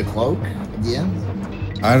damage to the cloak at the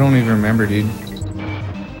end? I don't even remember, dude.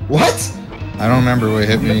 What? I don't remember what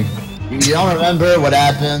hit me. You don't remember what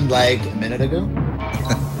happened like a minute ago?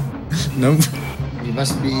 Nope. You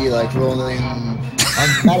must be like rolling on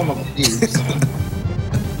the bottom of the thieves.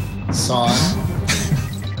 Son.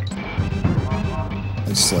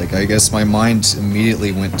 It's like, I guess my mind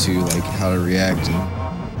immediately went to like how to react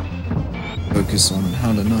and focus on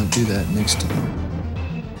how to not do that next time.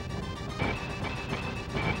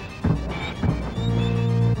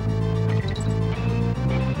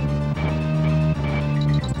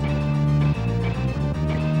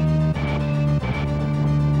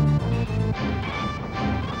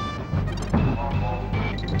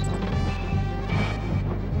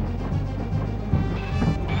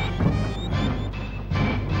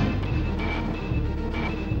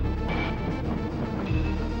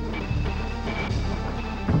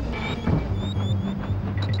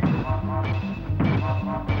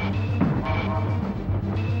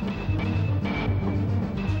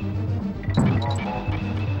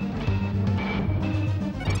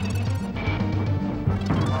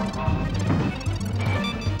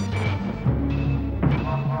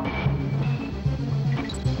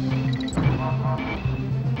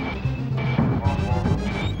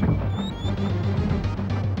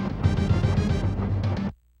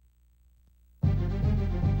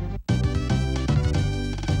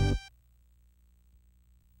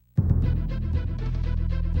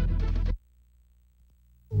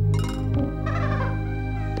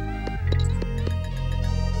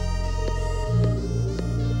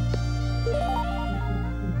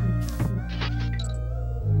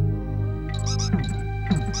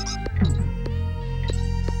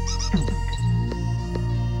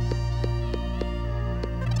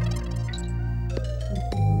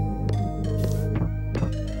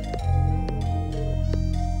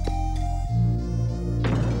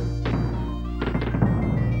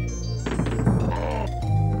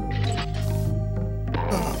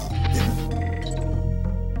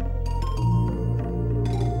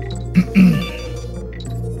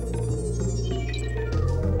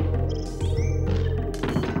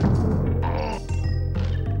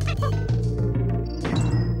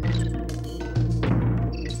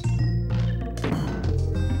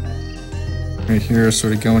 Right here,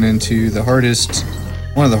 sort of going into the hardest,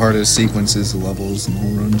 one of the hardest sequences of levels in the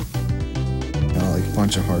whole run. Got like a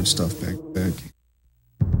bunch of hard stuff back to back.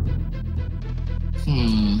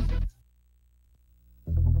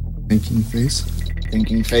 Thinking face.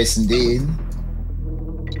 Thinking face indeed.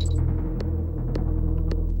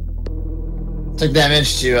 Took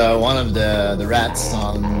damage to one of the rats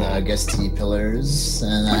on the guest T pillars,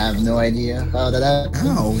 and I have no idea how that happened.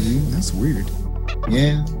 Ow, dude, that's weird.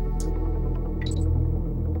 Yeah.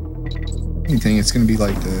 Anything, it's gonna be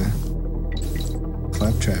like the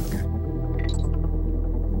claptrap guy.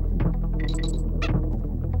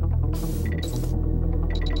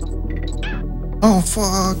 Oh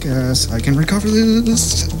fuck yes, I can recover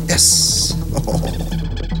this. Yes. Oh.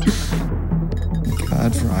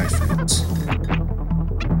 God for iframes.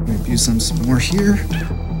 I'm gonna abuse them some more here.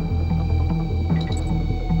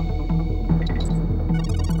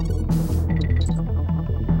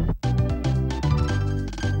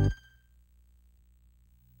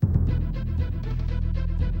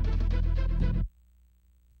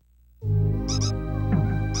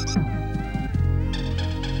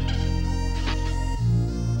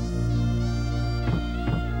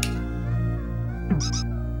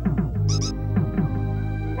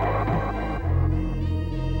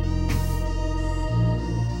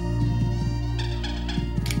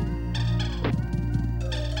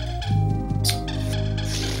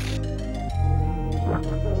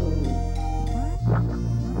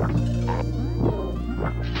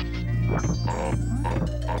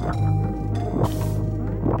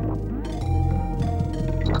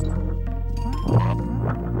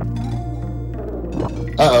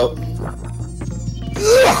 Uh-oh.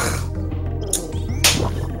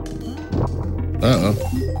 Uh-oh.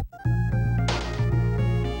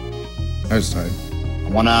 I just died. I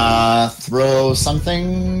wanna throw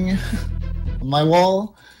something on my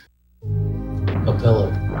wall. A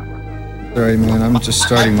pillow. Sorry man, I'm just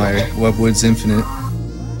starting my Webwoods Infinite.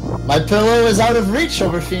 My pillow is out of reach,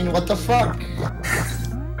 Overfiend. What the fuck?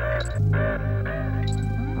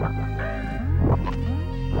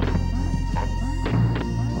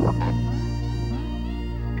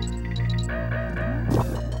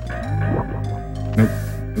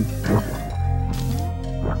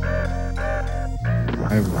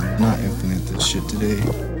 I will not infinite this shit today.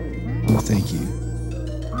 No, thank you.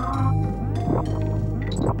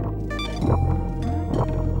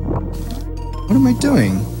 What am I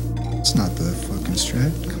doing? It's not the fucking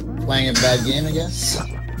strat. Playing a bad game, I guess. I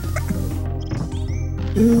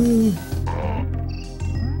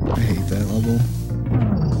hate that level.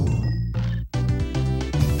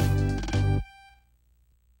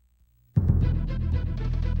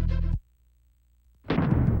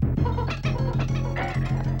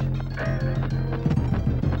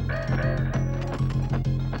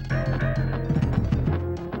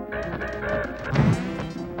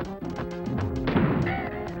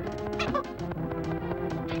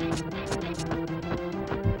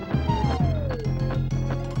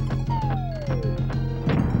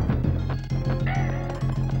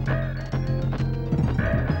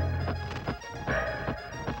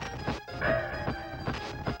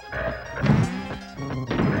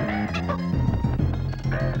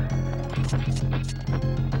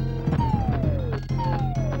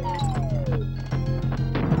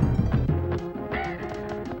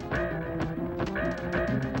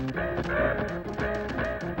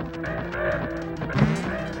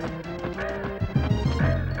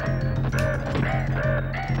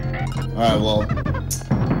 Alright, well,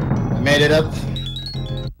 I made it up.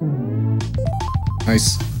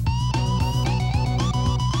 Nice.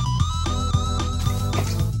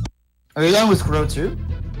 Are you done with Crow 2?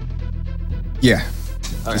 Yeah.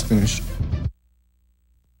 Just finished.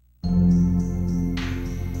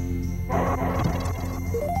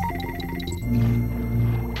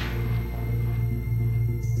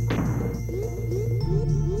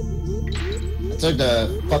 I took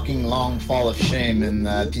the fucking long fall of shame in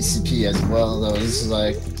PCP as well, though. This is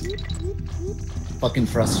like fucking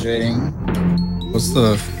frustrating. What's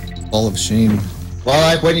the fall of shame? Well,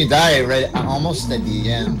 like when you die right almost at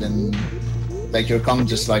the end, and like your Kong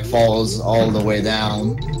just like falls all the way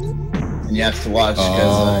down, and you have to watch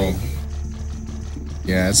because like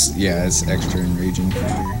yeah, it's extra enraging for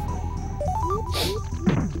sure.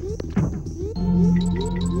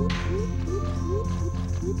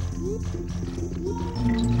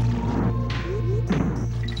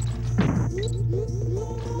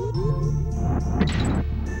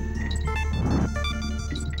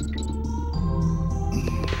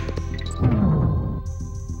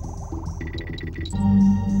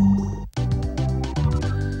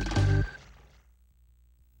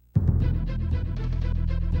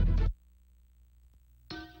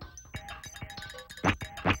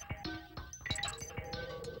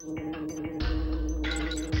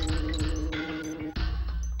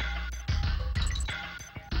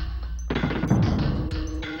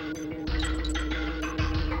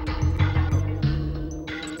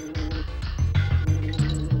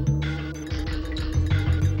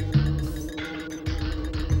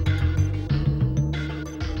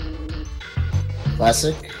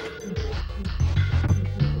 classic.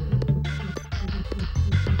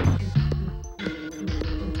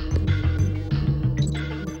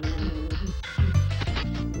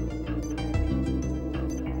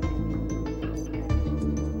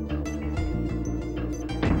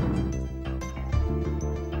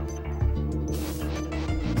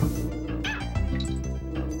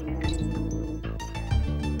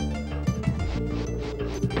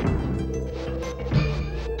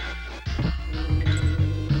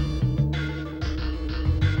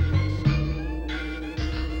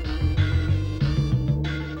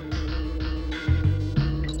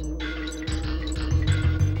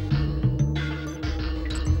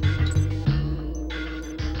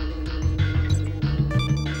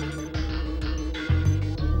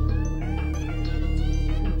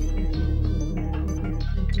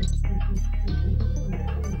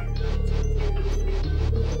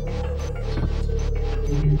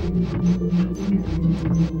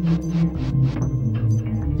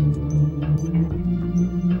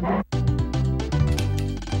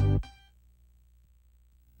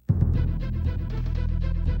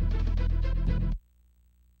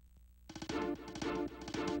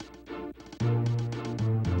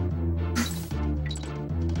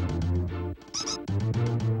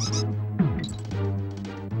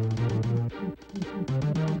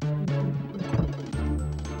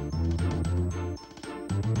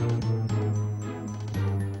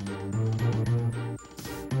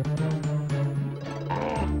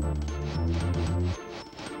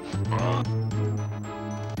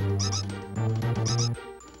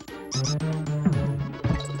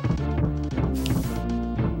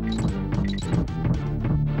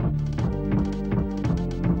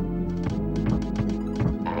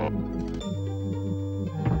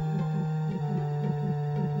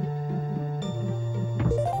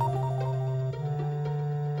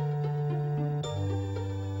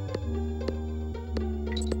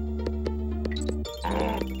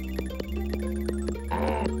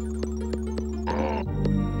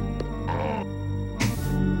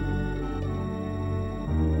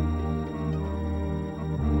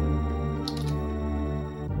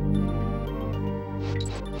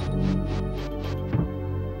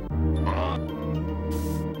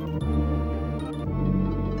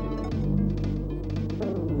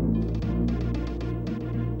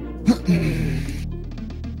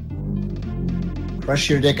 Crush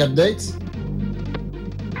your deck updates.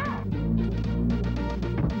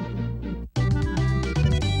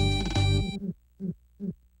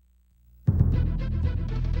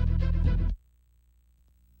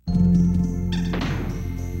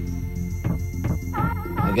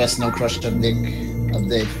 I guess no crush deck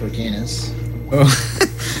update for Kanis. Oh,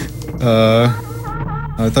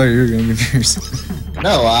 I thought you were gonna give yours.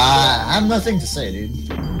 No, I have nothing to say, dude.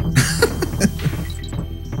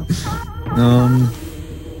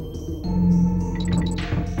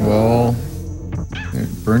 Well,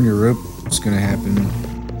 burn your rope is gonna happen.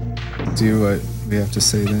 Do what we have to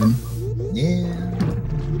say then. Yeah.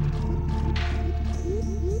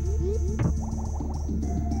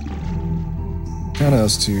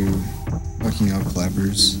 Shoutouts to fucking out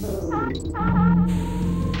clappers.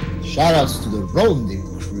 Shoutouts to the Rollin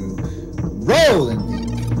crew. Rollin!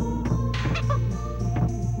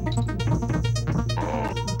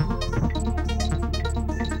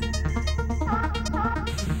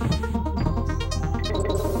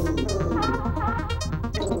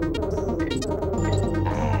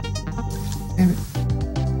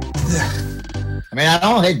 I mean, I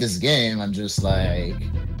don't hate this game. I'm just like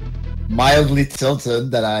mildly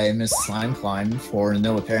tilted that I missed Slime Climb for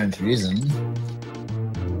no apparent reason.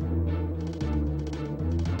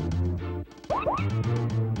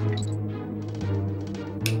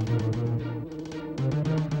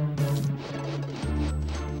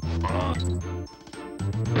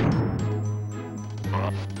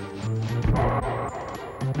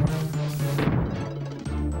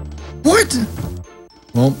 What?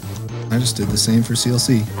 Well, I just did the same for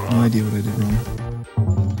CLC. No idea what I did wrong.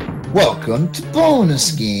 Welcome to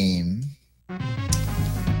bonus game.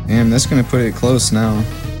 Damn, that's gonna put it close now.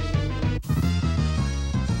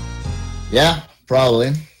 Yeah,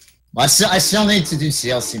 probably. I still need to do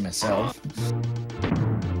CLC myself.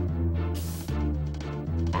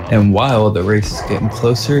 And while the race is getting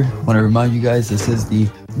closer, I want to remind you guys this is the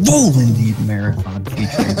Rollin Marathon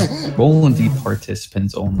featuring Rollin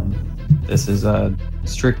participants only. This is a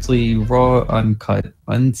strictly raw, uncut,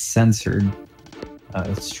 uncensored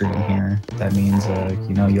stream here. That means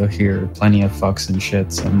you know, you'll hear plenty of fucks and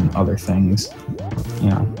shits and other things. You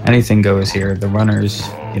know, anything goes here. The runners,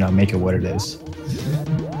 you know, make it what it is.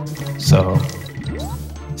 So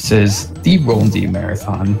this is the Rollin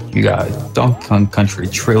Marathon. You got Donkey Kong Country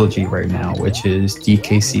Trilogy right now, which is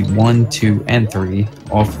DKC1, 2, and 3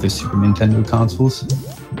 off the Super Nintendo consoles.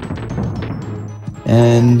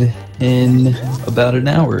 And in about an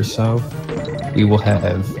hour or so, we will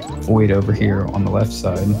have V0oid over here on the left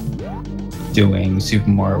side doing Super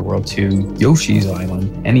Mario World 2 Yoshi's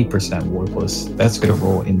Island, any percent warpless. That's gonna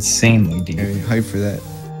roll insanely deep. Very hype for that.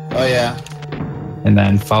 Oh yeah. And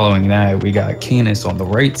then following that, we got Kanis on the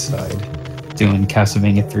right side doing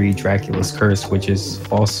Castlevania 3 Dracula's Curse, which is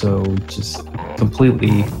also just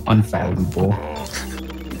completely unfathomable.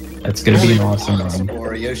 That's gonna be an awesome run.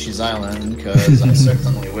 Or Yoshi's Island, because I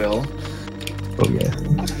certainly will. Oh yeah.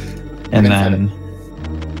 And then,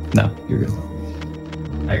 no, you're good.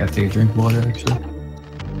 I got to take a drink of water actually.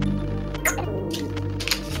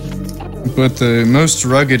 But the most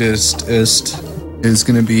ruggedest is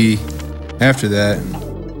gonna be after that.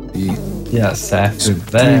 Yes, after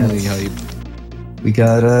Extremely that, hype. we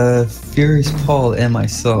got Furious Paul and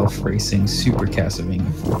myself racing Super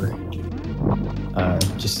Castlevania 4.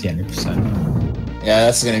 Just the 100%. Yeah,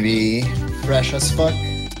 that's gonna be fresh as fuck.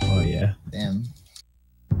 Oh yeah. Damn.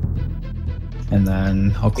 And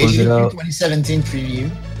then I'll close it out. 2017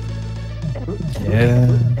 preview. Yeah.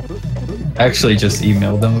 I actually just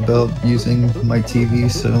emailed them about using my TV,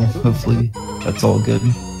 so hopefully that's all good,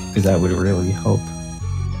 because that would really help.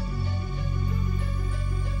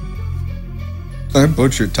 I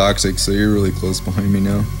butchered Toxic, so you're really close behind me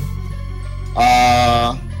now.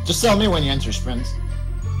 Just tell me when you enter sprint.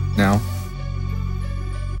 Now.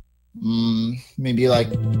 Maybe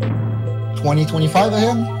like 20, 25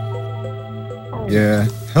 ahead? Yeah,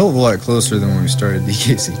 hell of a lot closer than when we started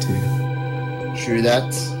DKC2. True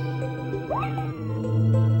that.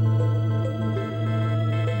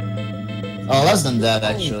 Oh, less than that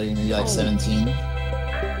actually, maybe like 17.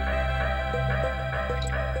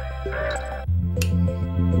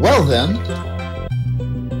 Well then.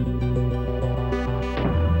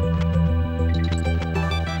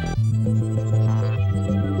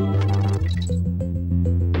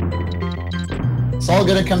 It's all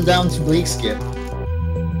gonna come down to Bleak Skip.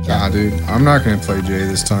 Nah, dude, I'm not gonna play Jay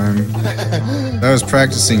this time. I was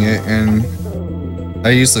practicing it, and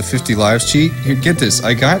I used the 50 lives cheat. Here, get this.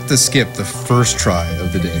 I got the skip the first try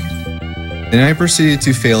of the day. Then I proceeded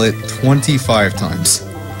to fail it 25 times.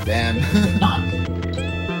 Damn.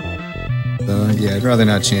 Yeah, I'd rather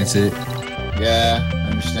not chance it. Yeah, I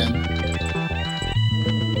understand.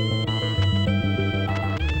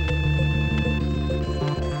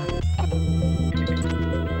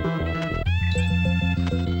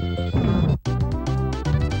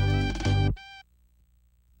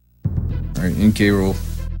 Alright, in K roll.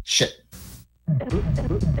 Shit.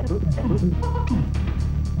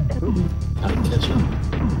 How to catch him?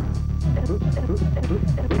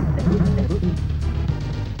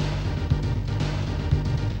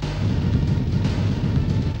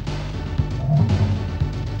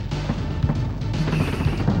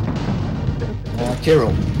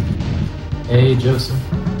 Kirill. Hey, Joseph.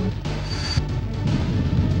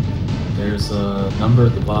 There's a number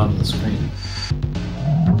at the bottom of the screen.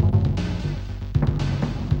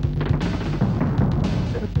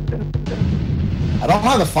 I don't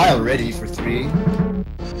have a file ready for 3.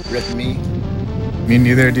 Rip me. Me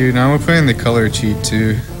neither, dude. Now I'm putting the color cheat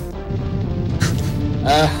too.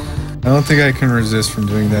 I don't think I can resist from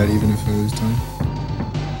doing that even if it was done.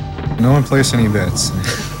 No one place any bets.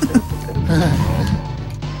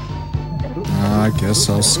 I guess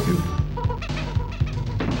I'll skip.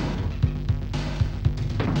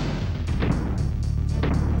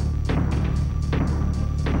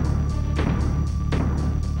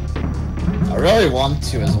 I really want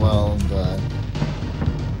to as well, but...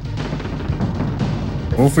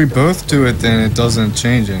 Well, if we both do it, then it doesn't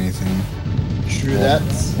change anything. True that.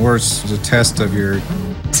 Or it's a test of your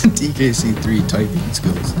DKC3 typing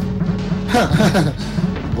skills.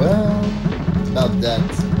 Well, about that.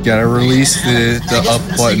 Gotta release the up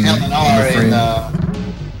button on the frame.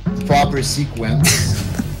 In proper sequence.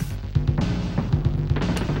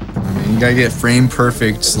 I mean, you gotta get frame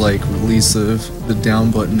perfect, like release of the down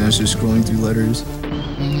button as you're scrolling through letters.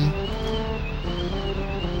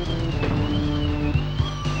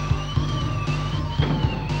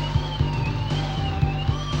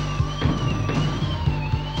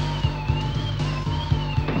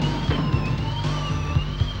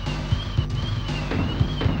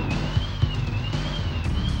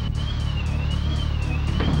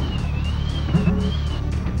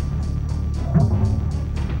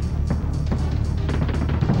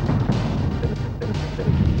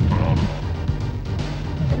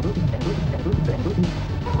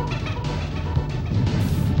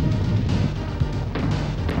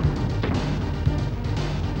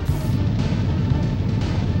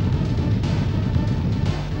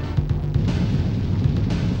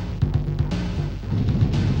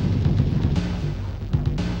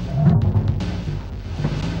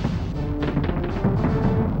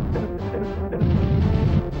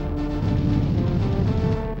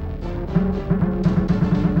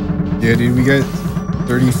 Yeah, dude, we got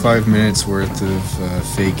 35 minutes worth of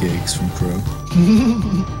fake eggs from Crow.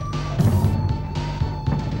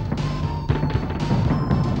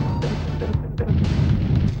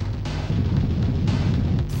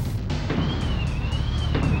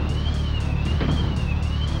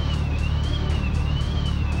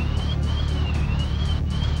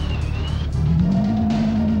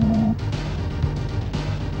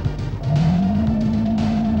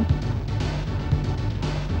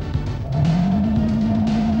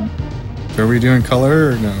 Are we doing color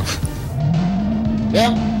or no? Yeah.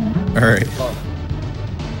 Alright.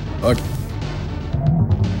 Okay.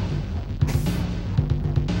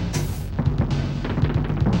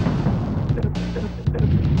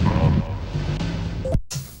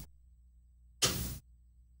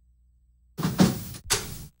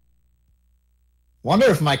 Wonder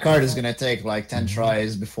if my card is gonna take like 10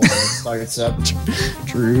 tries before it starts up.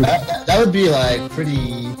 True. That would be like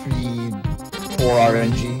pretty poor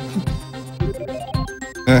RNG.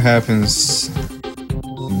 That happens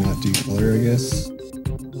in not do color, I guess.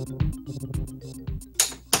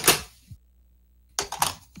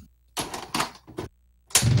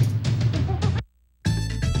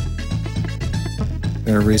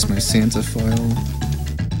 Gotta erase my Santa file.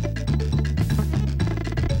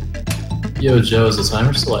 Yo, Joe, is the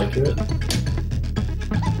timer still accurate?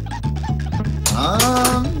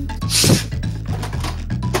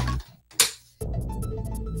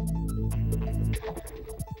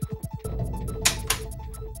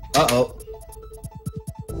 Uh-oh.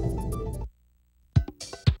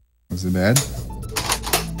 Was it bad?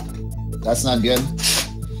 That's not good.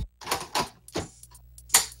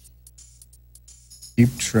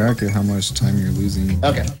 Keep track of how much time you're losing.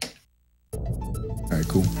 Okay. Alright,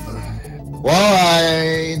 cool.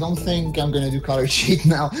 Well, I don't think I'm gonna do color cheat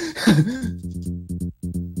now.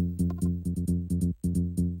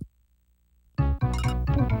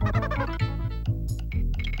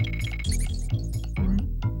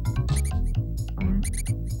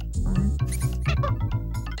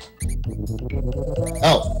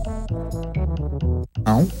 Oh.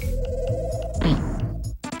 Oh.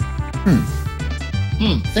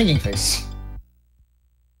 Thinking face.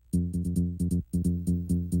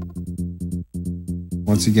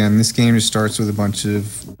 Once again, this game just starts with a bunch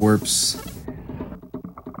of warps.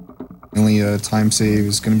 Only time save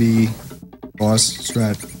is going to be boss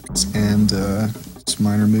strats and just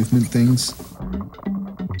minor movement things.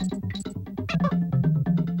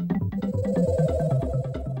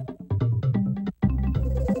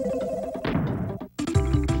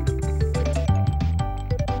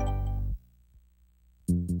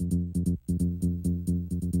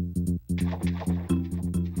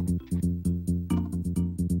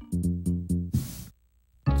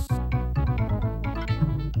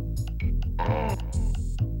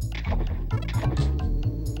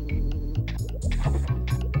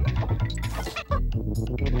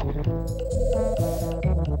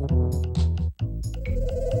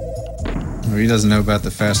 Oh, he doesn't know about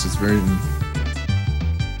the fastest version.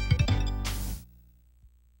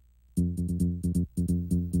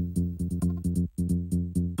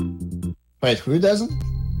 Wait, who doesn't?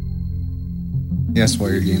 Yes, why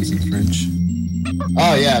your game's in French.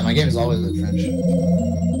 Oh yeah, my game is always in French.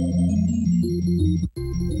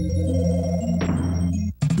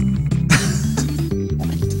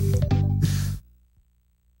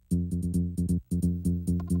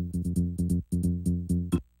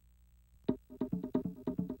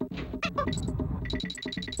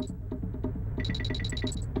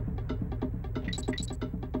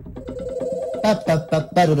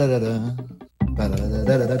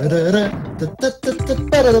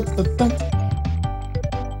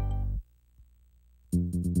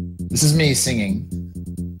 This is me singing.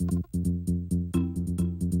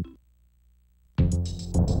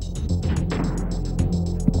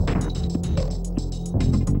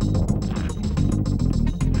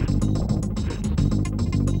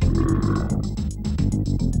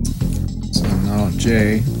 So I'm not on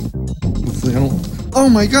J. Hopefully I don't... Oh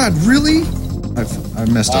my god, really? I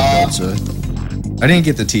messed up that, so... I didn't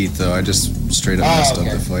get the teeth though, I just straight up messed up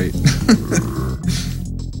the fight.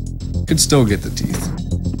 Could still get the teeth.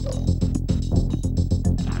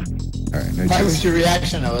 Alright, no What teeth. was your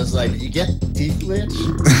reaction? I was like, you get teeth glitch?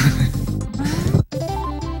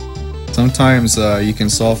 Sometimes you can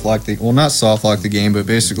soft lock the... Well, not soft lock the game, but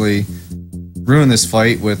basically ruin this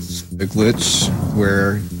fight with a glitch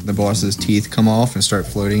where the boss's teeth come off and start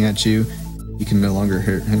floating at you. You can no longer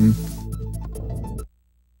hurt him.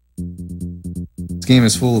 This game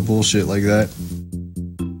is full of bullshit like that.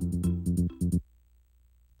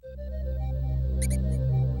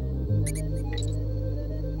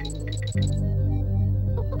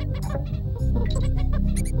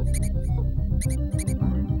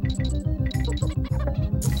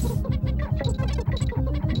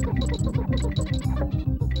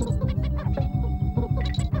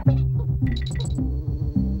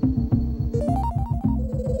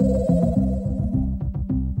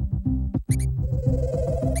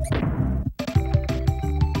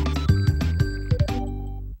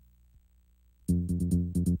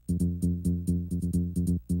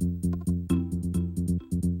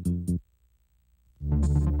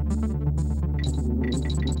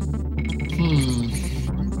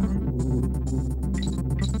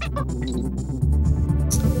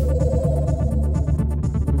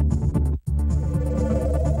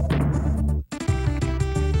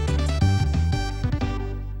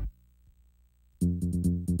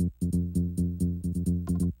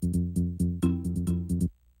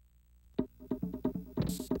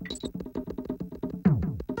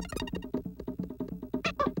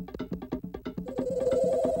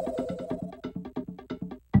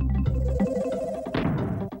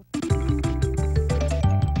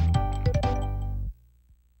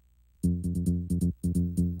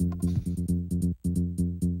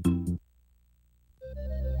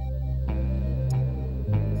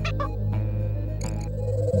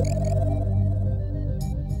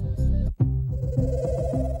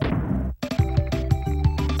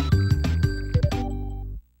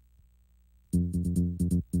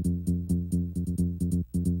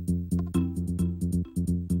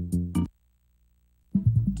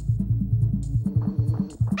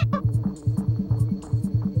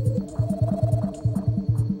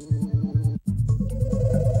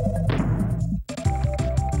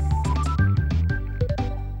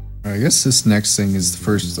 I guess this next thing is the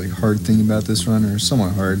first like hard thing about this run, or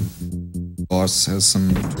somewhat hard. Boss has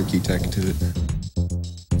some tricky tech to it.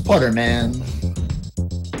 Potter man.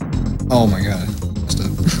 Oh my god. Messed up.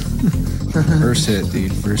 First hit,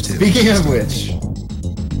 dude. First hit. Speaking of which.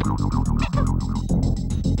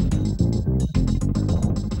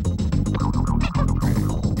 Right,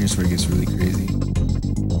 where it gets really crazy.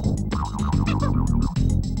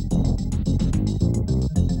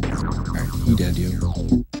 Alright, you dead, yo.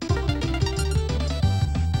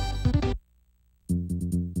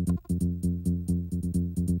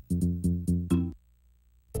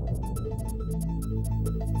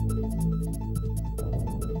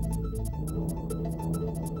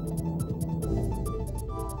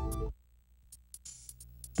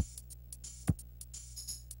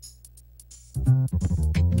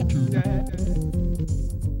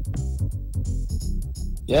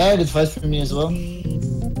 Yeah, it did fight for me as well.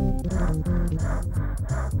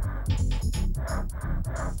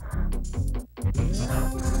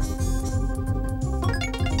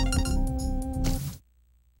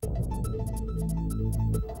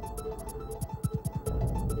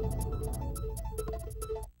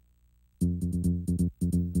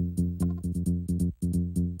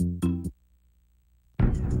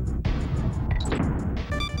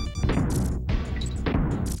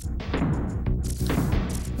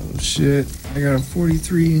 Shit, I got a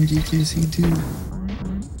 43 in DKC2.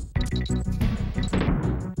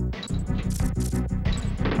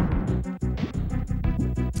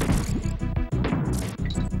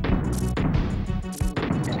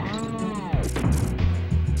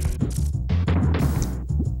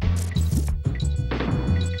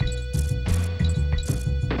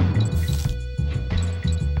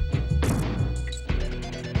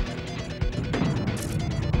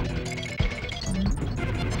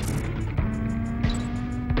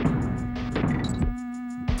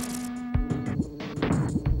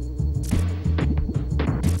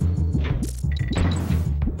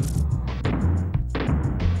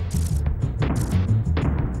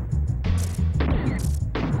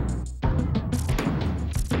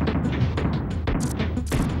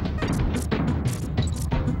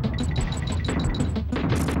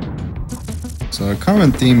 So a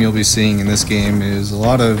common theme you'll be seeing in this game is a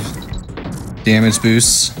lot of damage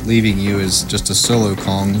boosts, leaving you as just a solo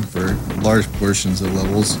Kong for large portions of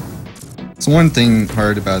levels. So one thing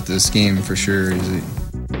hard about this game for sure is that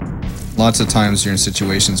lots of times you're in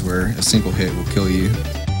situations where a single hit will kill you.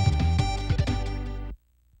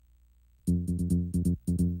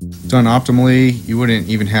 Done optimally, you wouldn't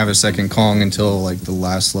even have a second Kong until like the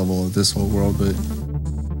last level of this whole world, but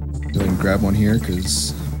go ahead and grab one here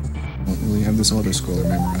because I don't really have this auto-scroller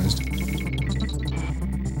memorized.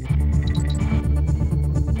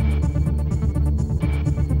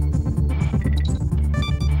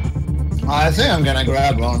 I think I'm gonna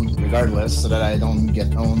grab one regardless so that I don't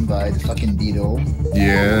get owned by the fucking Beetle.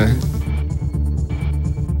 Yeah.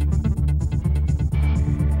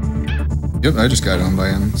 Yep, I just got owned by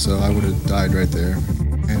him, so I would have died right there.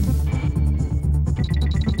 And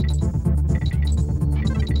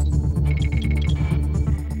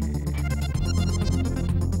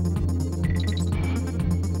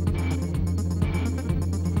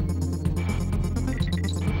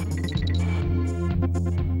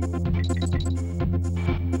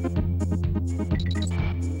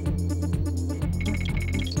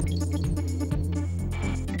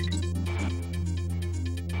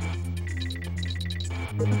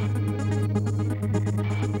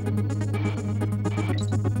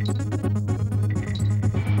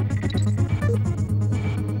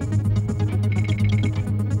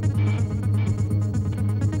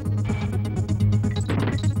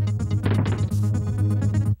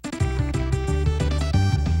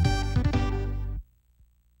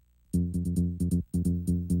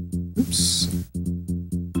oops.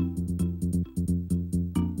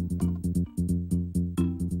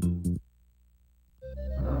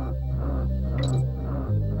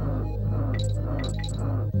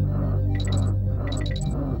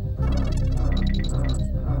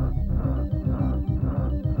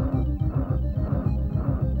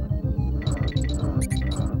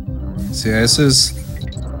 So yeah, this is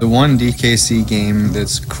the one DKC game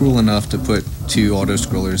that's cruel enough to put two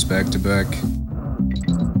auto-scrollers back to back.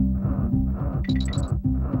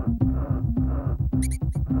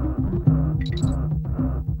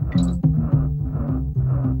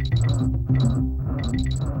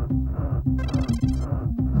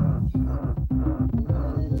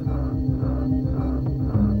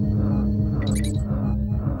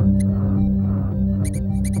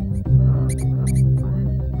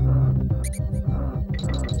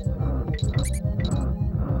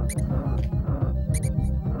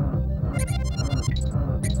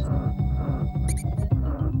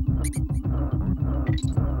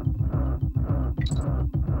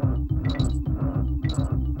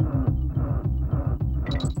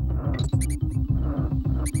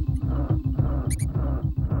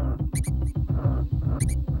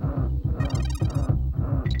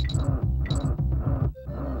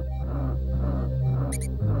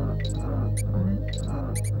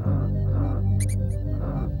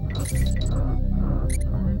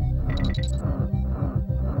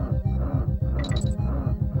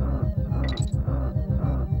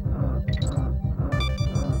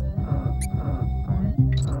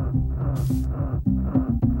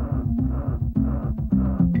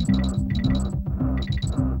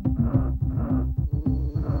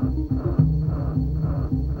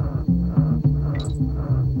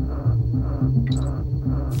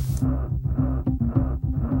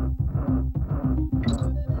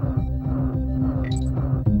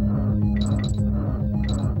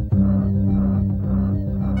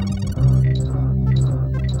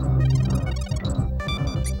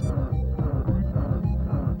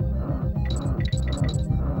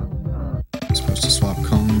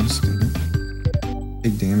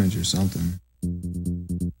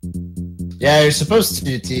 Yeah, you're supposed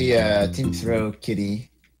to team throw Kitty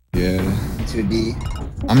Yeah. to B.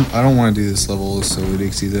 I don't want to do this level solo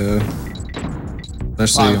Dixie though.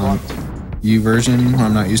 Especially on U version when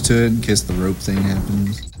I'm not used to it in case the rope thing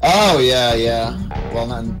happens. Oh yeah, yeah. Well,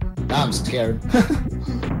 now I'm scared.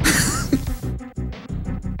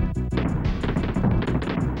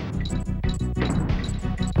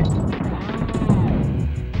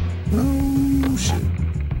 Oh shit.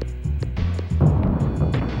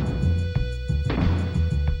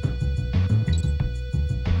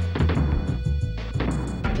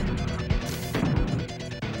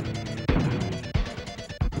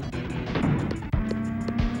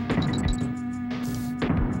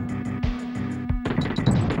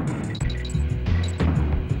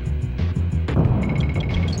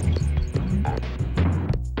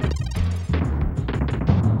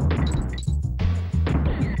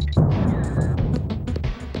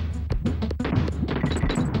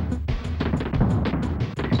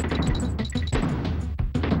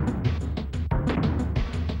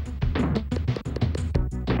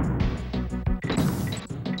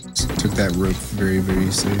 Took that rope very, very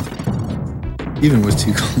safe. Even with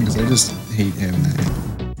 2 gongs, I just hate having that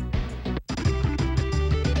happen.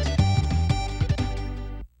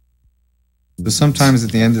 So sometimes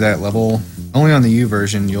at the end of that level, only on the U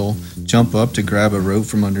version, you'll jump up to grab a rope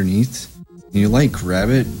from underneath, and you like grab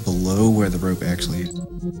it below where the rope actually is.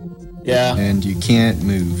 Yeah. And you can't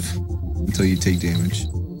move until you take damage.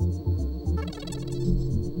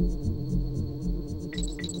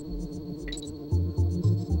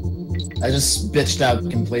 I just bitched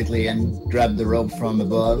out completely and grabbed the rope from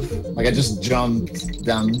above. Like I just jumped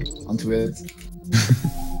down onto it.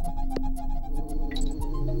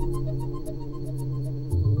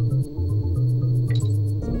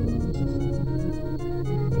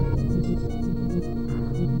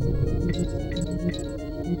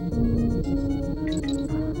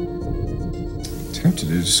 Tempted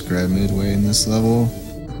to just grab midway in this level,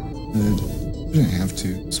 but I didn't have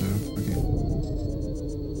to, so fuck it.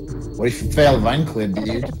 What if you fail Vine Clip,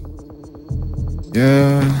 dude?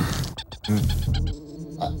 Yeah.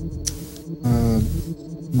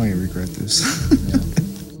 Might regret this.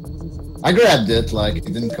 I grabbed it, like,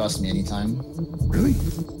 it didn't cost me any time. Really?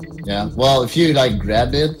 Yeah, well, if you, like,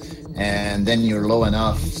 grab it, and then you're low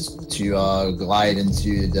enough to glide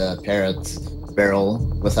into the parrot barrel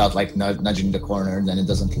without, like, nudging the corner, then it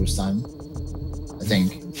doesn't lose time. I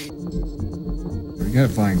think. We got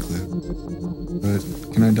Vine Clip, but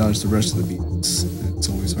can I dodge the rest of the beats? It's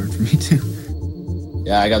always hard for me to.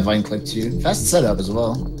 Yeah, I got Vine Clip too. Fast setup as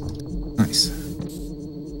well. Nice.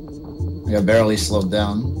 I got barely slowed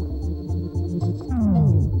down.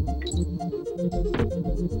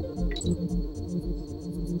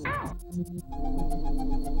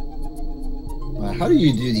 How do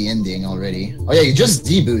you do the ending already? Oh yeah, you just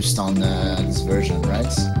deboost on this version,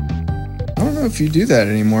 right? I don't know if you do that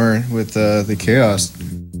anymore with the chaos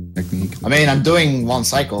technique. I mean, I'm doing 1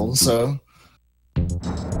 cycle, so...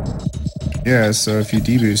 Yeah, so if you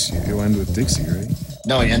deboost, you'll end with Dixie, right?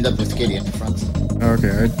 No, you end up with Kitty in the front. Okay,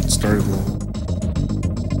 I started low.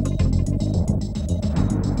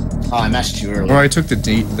 Oh, I mashed you early. Or I took the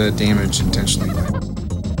damage intentionally.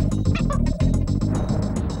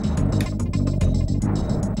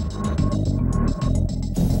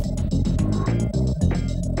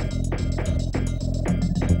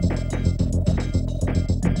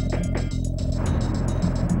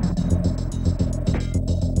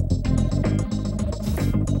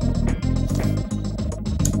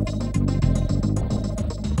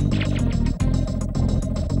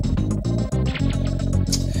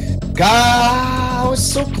 God, I was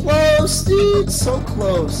so close, dude. So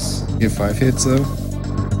close. You get 5 hits though?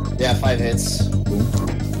 Yeah, 5 hits. Cool.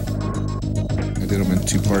 I did him in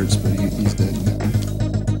 2 parts, but he's dead now.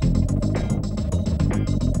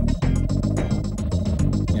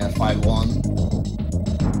 Yeah, 5-1.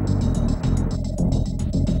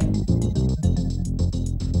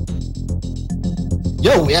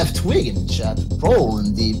 Yo, we have Twig in the chat.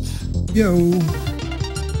 Rolling deep. Yo!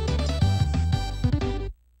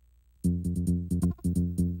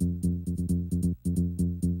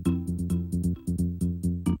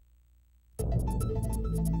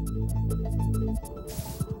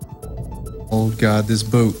 Oh god, this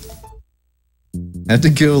boat. I had to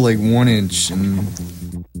go like 1 inch and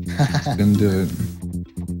couldn't do it.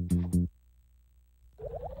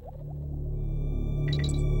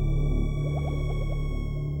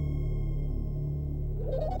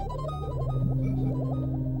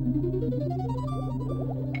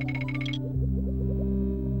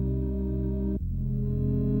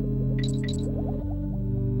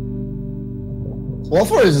 World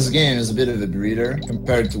 4 is this game is a bit of a breeder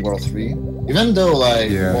compared to World 3. Even though like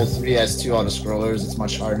World 3 has 2 auto-scrollers, it's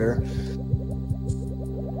much harder.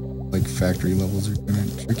 Like factory levels are kind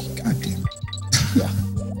of tricky. God damn. Yeah.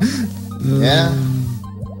 Yeah.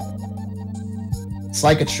 It's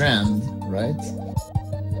like a trend, right?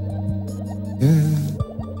 Yeah.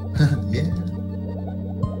 Yeah.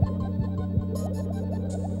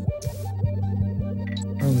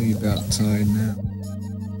 Probably about time now.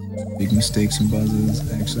 Big mistakes and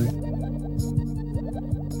buzzes, actually.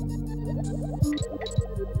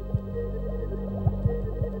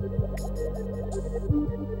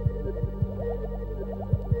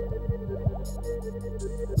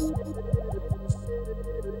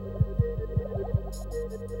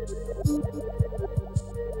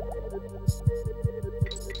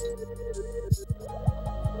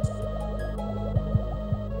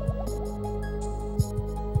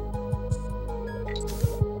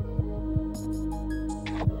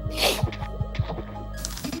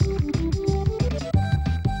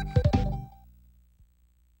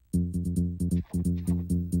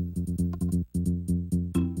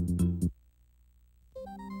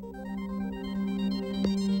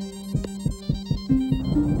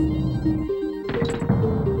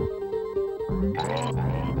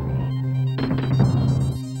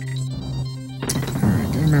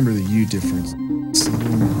 Remember the U difference.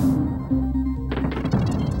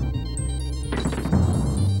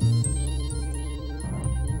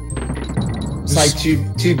 It's like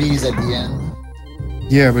two B's at the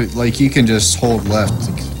end. Yeah, but like you can just hold left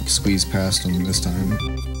to squeeze past them this time.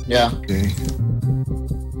 Yeah. Okay.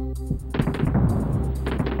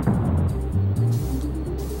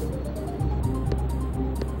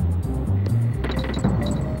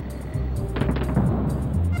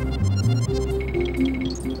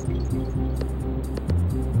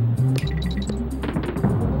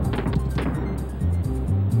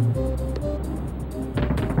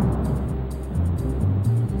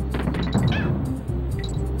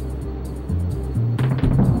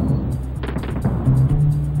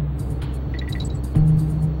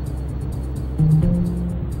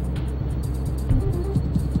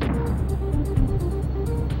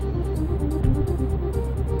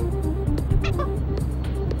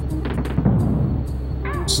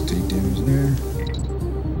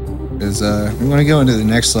 We want to go into the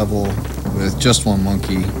next level with just one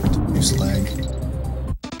monkey to reduce lag.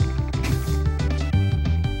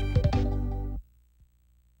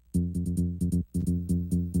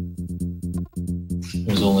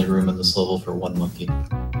 There's only room in this level for one monkey.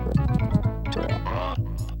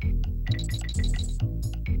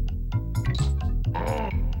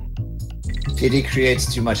 PD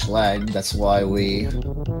creates too much lag, that's why we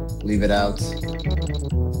leave it out.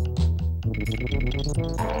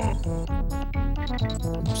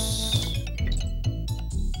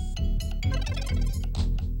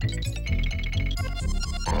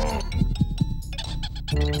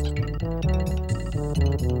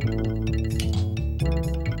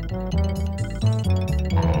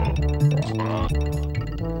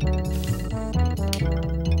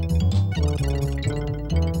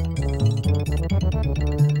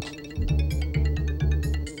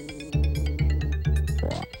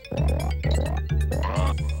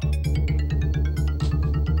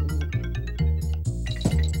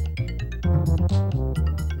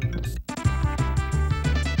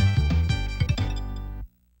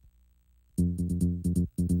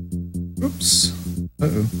 Oops.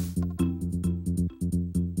 Uh-oh.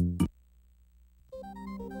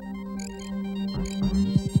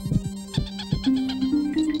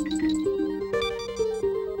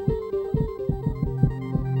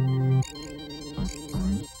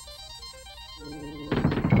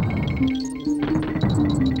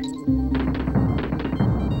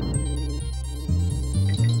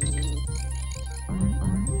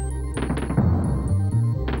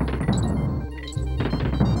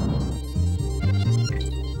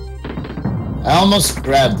 I almost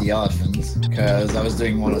grabbed the elephant because I was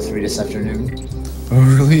doing 103 this afternoon. Oh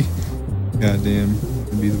really? God damn,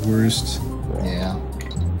 that'd be the worst. Yeah.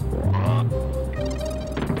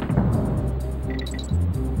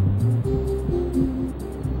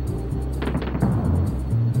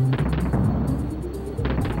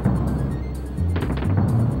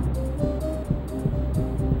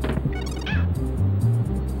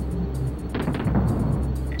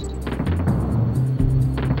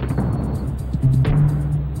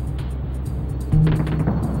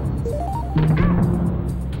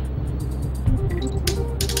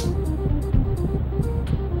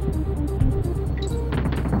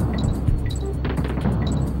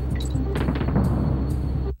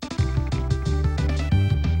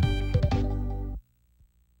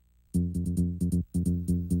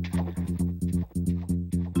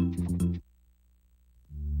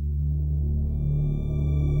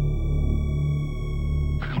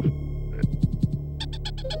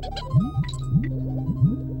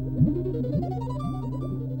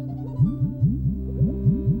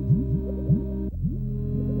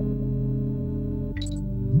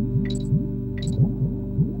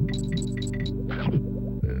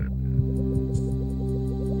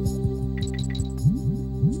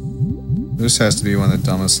 This has to be one of the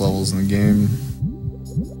dumbest levels in the game.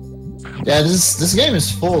 Yeah, this game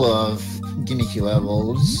is full of gimmicky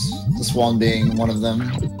levels. This one being one of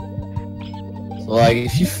them. So like,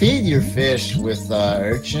 if you feed your fish with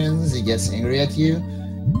urchins, he gets angry at you,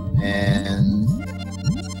 and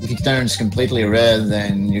if he turns completely red,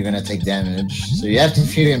 then you're gonna take damage. So you have to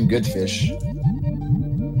feed him good fish,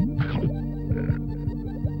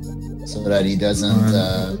 so that he doesn't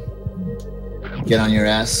get on your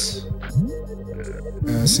ass.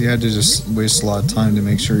 So you had to just waste a lot of time to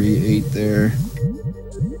make sure he ate there.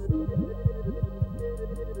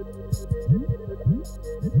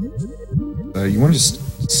 You want to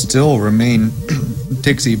still remain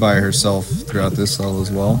Dixie by herself throughout this level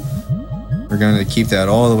as well. We're going to keep that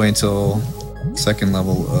all the way until second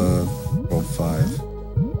level of World 5.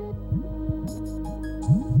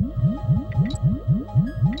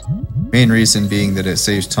 Main reason being that it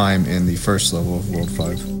saves time in the first level of World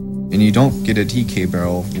 5. And you don't get a DK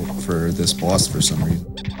barrel for this boss for some reason.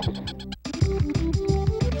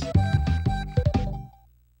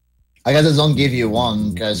 I guess it don't give you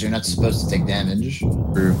one because you're not supposed to take damage.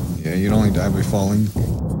 True. Yeah, you'd only die by falling.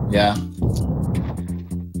 Yeah.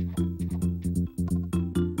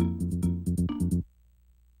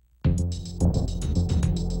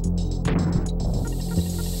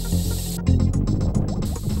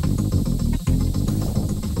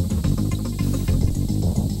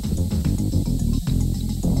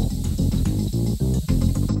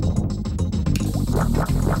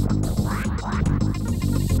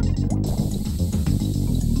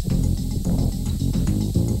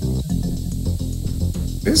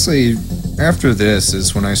 Basically, after this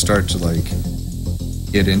is when I start to like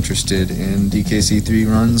get interested in DKC3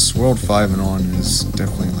 runs. World 5 and on is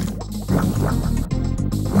definitely like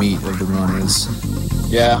meat of the run is.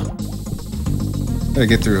 Yeah. Gotta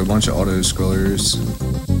get through a bunch of auto scrollers,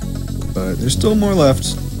 but there's still more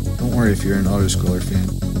left. Don't worry if you're an auto scroller fan.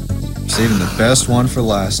 You're saving the best one for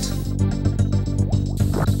last.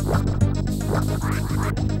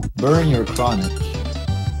 Burn your chronic.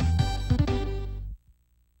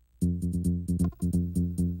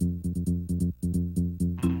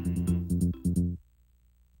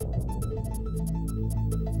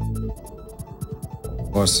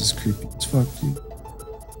 Boss is creepy as fuck, dude.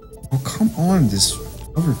 Oh, come on, this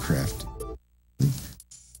hovercraft.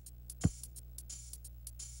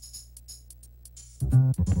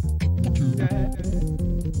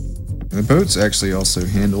 The boats actually also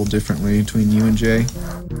handle differently between you and Jay.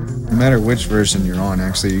 No matter which version you're on,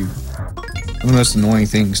 actually, one of the most annoying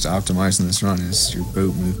things to optimize in this run is your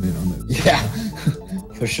boat movement on the. Yeah,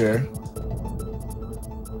 for sure.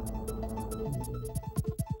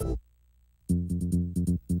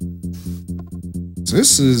 So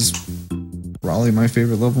this is probably my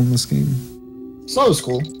favorite level in this game. So it's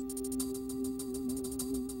cool.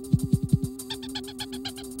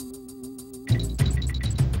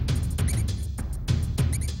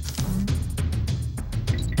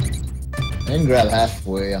 I didn't grab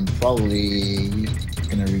halfway. I'm probably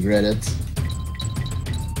gonna regret it.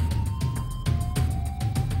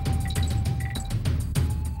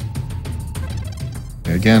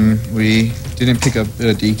 Again, we didn't pick up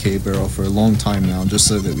a DK barrel for a long time now, just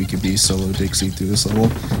so that we could be solo Dixie through this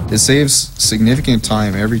level. It saves significant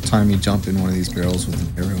time every time you jump in one of these barrels with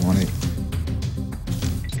an arrow on it.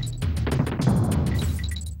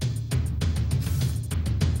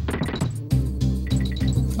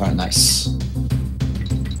 Alright, nice.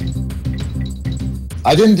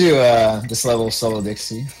 I didn't do this level solo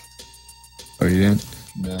Dixie. Oh, you didn't?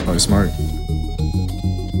 No. Oh, smart.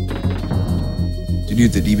 Did you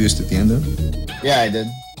do the D-boost at the end though? Yeah, I did.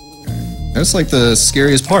 That's like the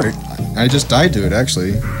scariest part. I just died to it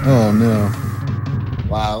actually. Oh no.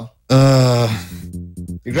 Wow.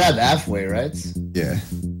 You grabbed halfway, right? Yeah.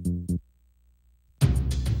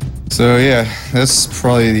 So yeah, that's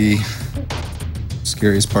probably the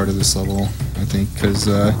scariest part of this level, I think, because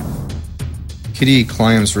Kitty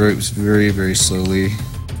climbs ropes very, very slowly.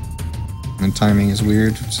 And timing is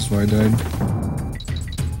weird, which is why I died.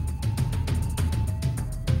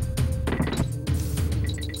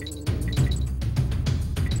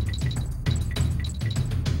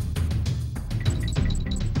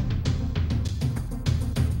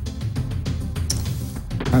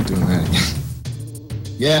 Not doing that again.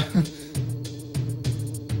 Yeah.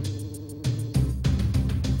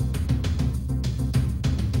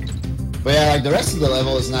 But yeah, like the rest of the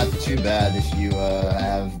level is not too bad if you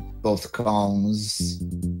have both combs.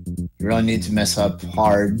 You really need to mess up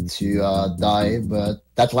hard to die, but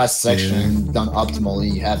that last section done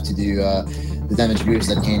optimally, you have to do the damage boost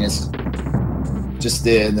that Kanis just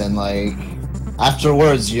did, and like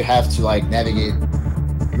afterwards you have to like navigate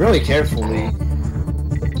really carefully,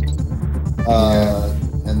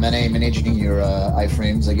 and managing your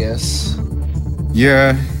iframes, I guess.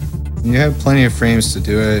 Yeah, you have plenty of frames to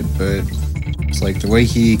do it, but it's like the way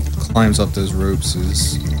he climbs up those ropes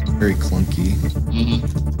is very clunky.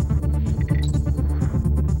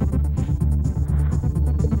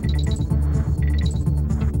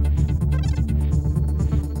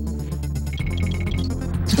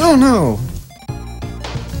 Oh no!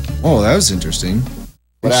 Oh, that was interesting.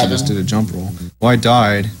 What She happened? just did a jump roll. Well, I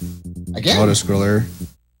died. Again? Auto scroller.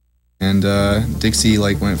 And Dixie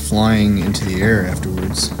like went flying into the air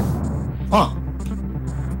afterwards. Huh.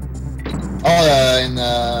 Oh, in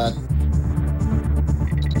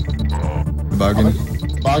Toboggan.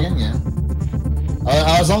 toboggan, yeah.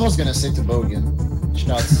 I was almost gonna say toboggan.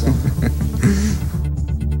 Shots.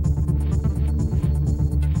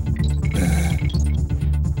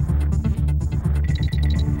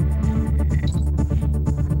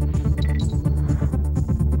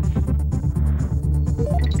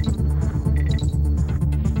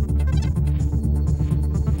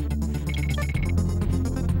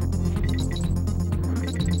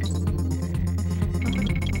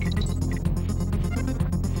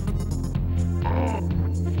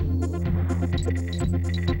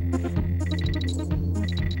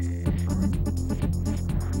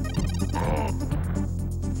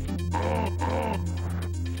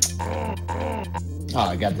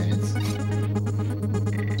 Oh, god damn it.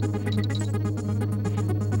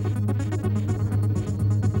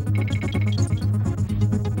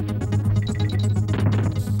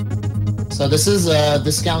 So this is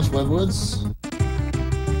discount Webwoods.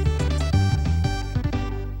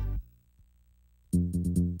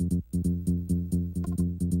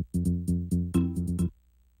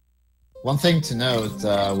 One thing to note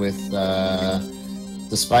with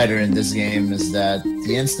the spider in this game is that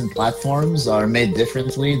the instant platforms are made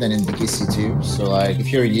differently than in DKC2. So like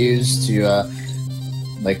if you're used to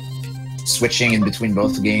like switching in between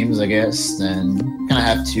both games, I guess, then you kind of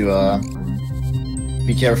have to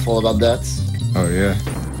be careful about that. Oh yeah.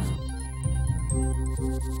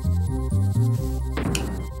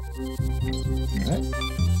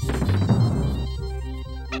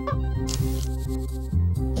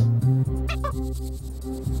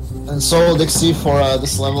 And so Dixie for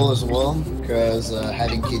this level as well, because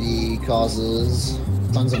having Kitty causes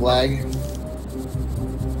tons of lag.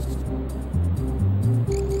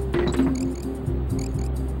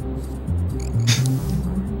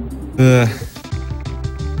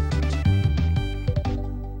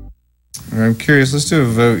 I'm curious, let's do a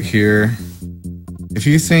vote here. If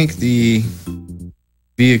you think the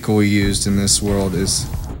vehicle used in this world is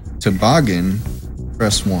toboggan,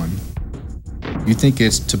 press 1. If you think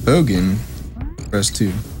it's toboggan, press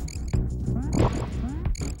 2.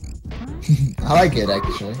 I like it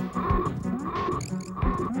actually.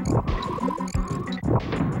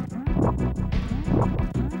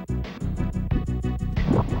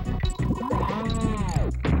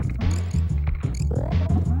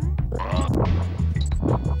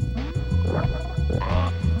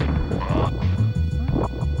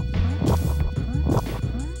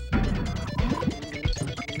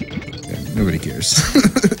 Nobody cares.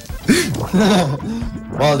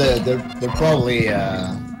 Well, they're probably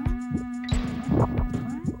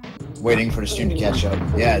waiting for the stream to catch up.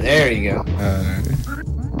 Yeah, there you go.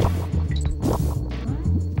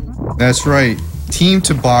 That's right. Team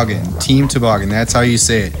Toboggan. Team Toboggan. That's how you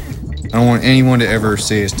say it. I don't want anyone to ever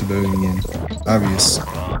say it's toboggan again. Obvious.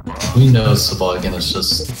 He knows toboggan is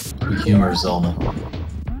just humor, Zelma.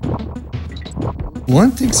 One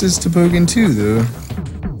thinks it's toboggan too, though.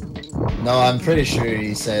 No, I'm pretty sure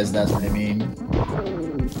he says that's what I mean.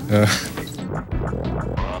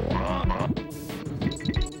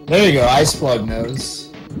 There you go, Ice Plug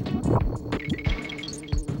knows.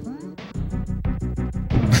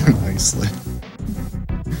 Nicely.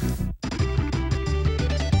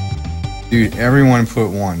 Dude, everyone put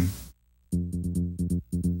 1.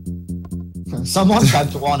 Someone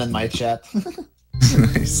typed 1 in my chat.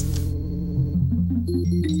 Nice.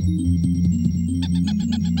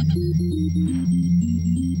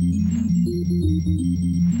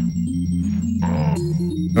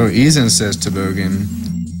 Oh, Eason says toboggan.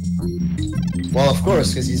 Well, of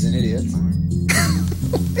course, because he's an idiot.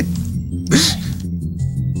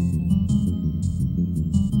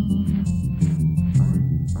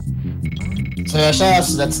 So yeah, shout out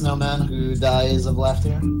to that snowman who dies of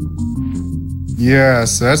laughter. Yeah,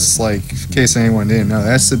 so that's like, in case anyone didn't know,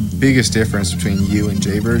 that's the biggest difference between U and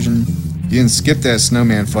J version. You can skip that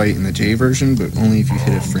snowman fight in the J version, but only if you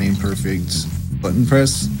hit a frame perfect button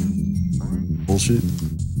press. bullshit.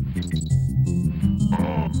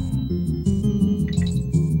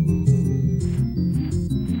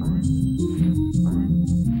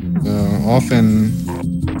 Often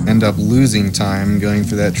end up losing time going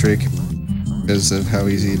for that trick because of how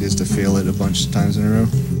easy it is to fail it a bunch of times in a row.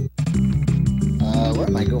 Where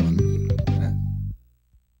am I going?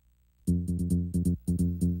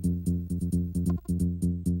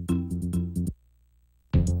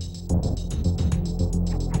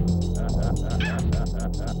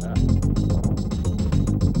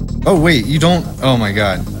 Oh wait, you don't. Oh my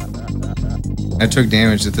god. I took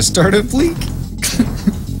damage at the start of Bleak.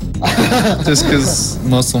 Just because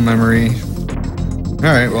muscle memory.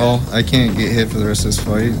 Alright, well, I can't get hit for the rest of this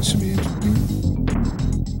fight. It should be interesting.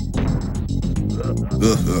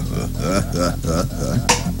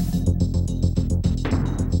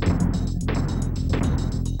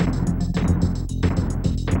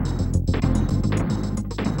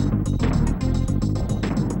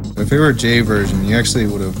 If it were J version, you actually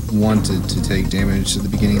would have wanted to take damage at the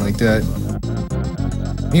beginning like that.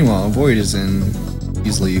 Meanwhile, Void is in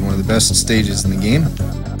easily one of the best stages in the game.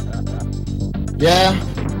 Yeah,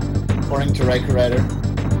 according to Riker Rider.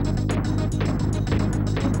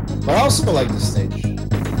 But I also like this stage. I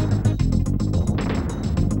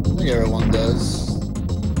think everyone does.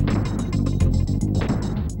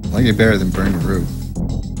 I like it better than Burn Your Rope.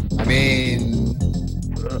 I mean,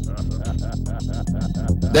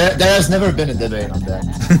 there has never been a debate on that.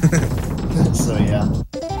 So yeah.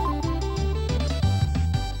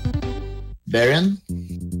 Baron?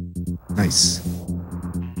 Nice.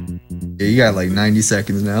 Yeah, you got like 90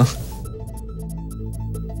 seconds now.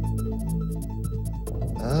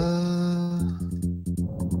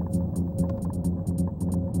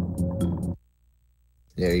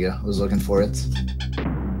 There you go. I was looking for it.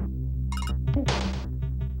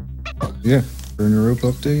 Yeah, Burn Your Rope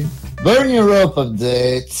update. Burn Your Rope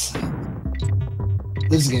update.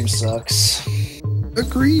 This game sucks.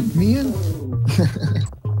 Agreed, man.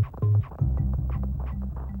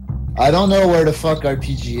 I don't know where the fuck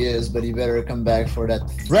RPG is, but he better come back for that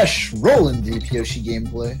fresh Rollin deep Yoshi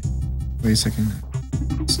gameplay. Wait a second.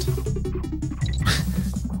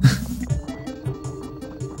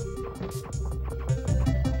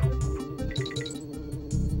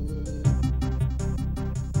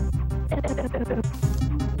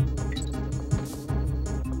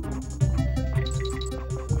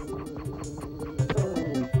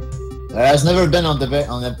 There has never been a debate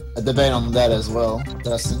on that as well,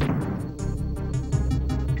 Dustin.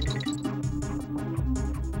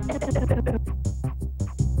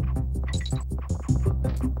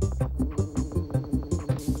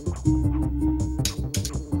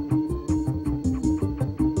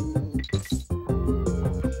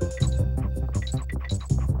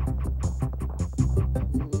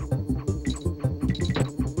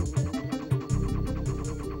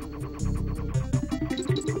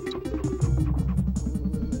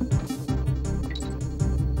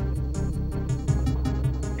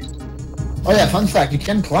 Oh yeah, fun fact, you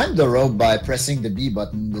can climb the rope by pressing the B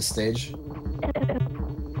button in this stage.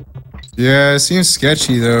 Yeah, it seems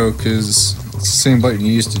sketchy though, because it's the same button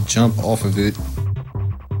you used to jump off of it.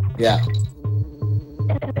 Yeah.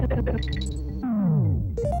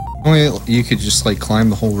 Only you could just like climb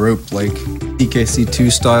the whole rope like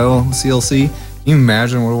DKC2 style CLC. Can you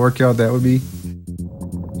imagine what a workout that would be?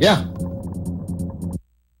 Yeah.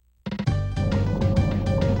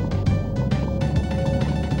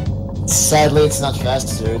 Sadly, it's not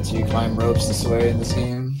faster to climb ropes this way in this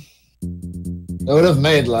game. It would have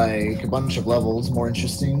made like a bunch of levels more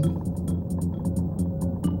interesting.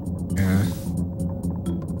 Yeah.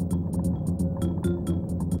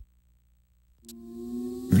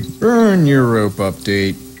 Burn Your Rope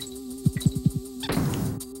update.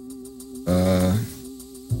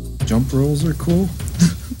 Jump rolls are cool.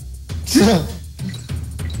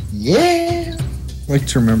 Yeah. I like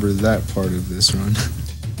to remember that part of this run.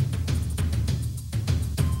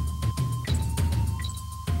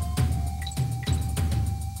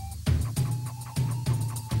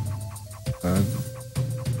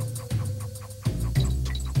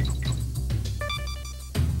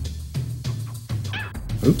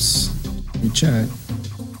 Oops. Let me chat.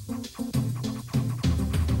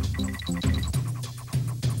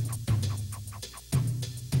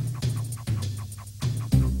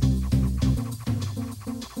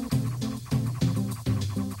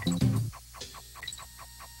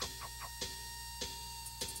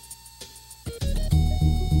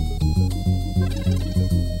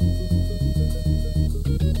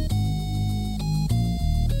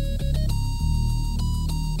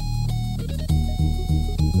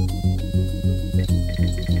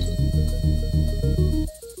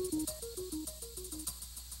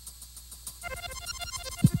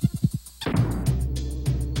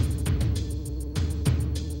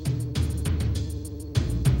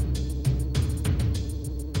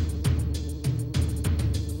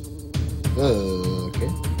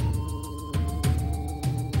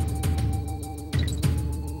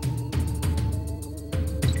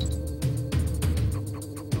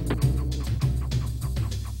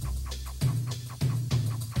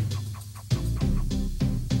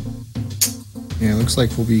 Yeah, it looks like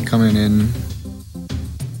we'll be coming in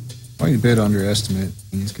quite a bit underestimate.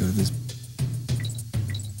 Let's go to this.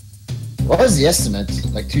 What was the estimate?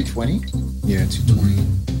 Like 220? Yeah, 220.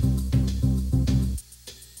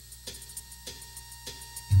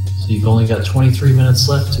 So you've only got 23 minutes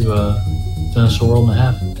left to finish a world and a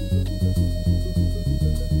half.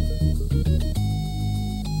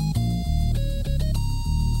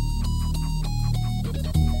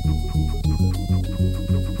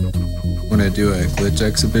 Want to do a glitch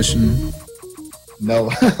exhibition? No.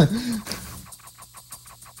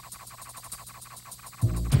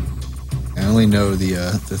 I only know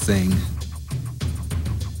the thing.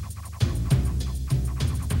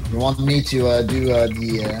 You want me to do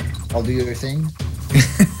the I'll do your thing?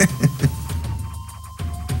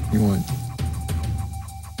 You want?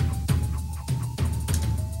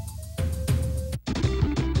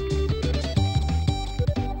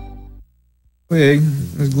 Wait,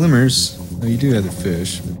 there's glimmers. Oh, you do have the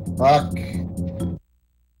fish. Fuck.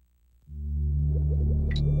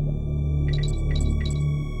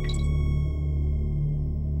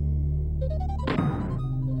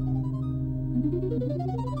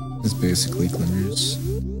 It's basically glimmers.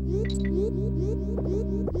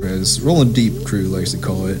 As Rollin Deep crew likes to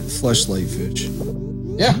call it, fleshlight fish.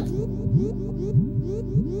 Yeah.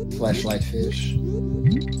 Flashlight fish.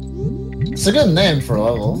 It's a good name for a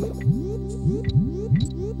level.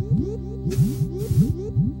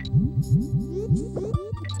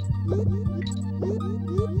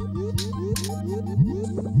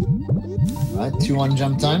 Alright, 2-1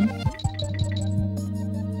 jump time.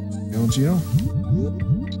 LGO.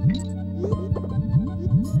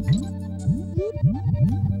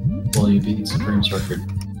 Well, you beat Supreme's record.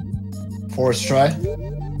 Force try.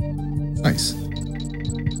 Nice.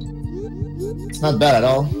 It's not bad at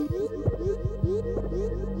all.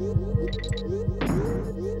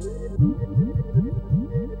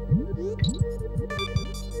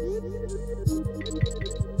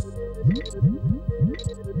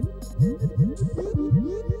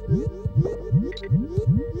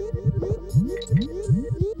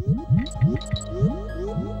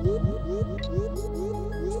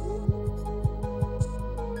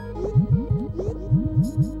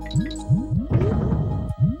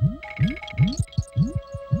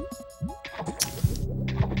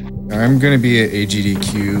 I'm gonna be at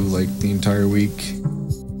AGDQ like the entire week.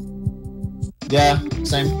 Yeah,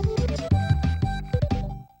 same.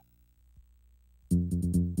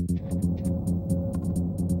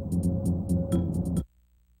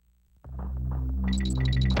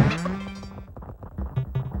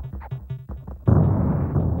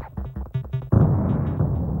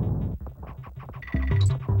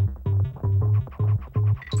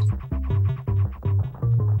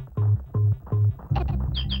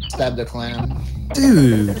 Stab the clam.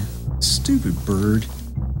 Dude, stupid bird.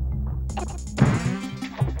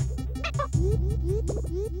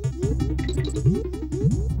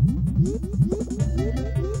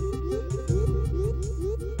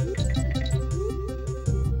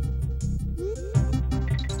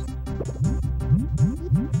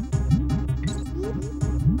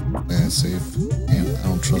 That's safe. Damn, I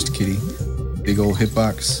don't trust Kitty. Big old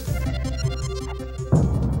hitbox.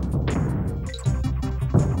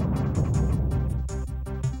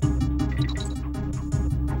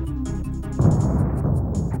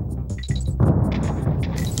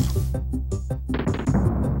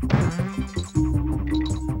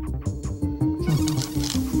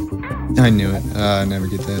 I knew it. I never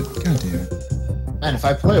get that. God damn it. Man, if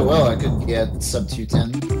I play well, I could get sub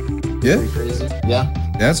 210. Yeah? Pretty crazy. Yeah.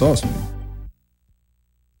 That's awesome.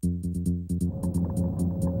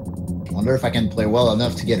 Wonder if I can play well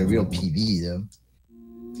enough to get a real PB though.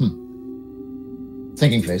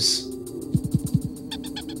 Thinking face.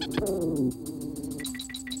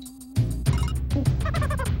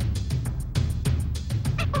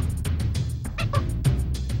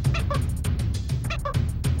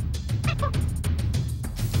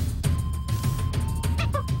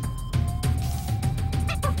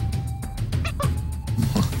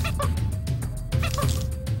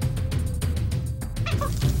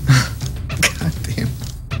 God damn.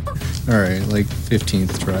 Alright, like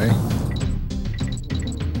 15th try.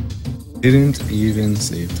 Didn't even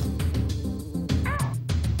save.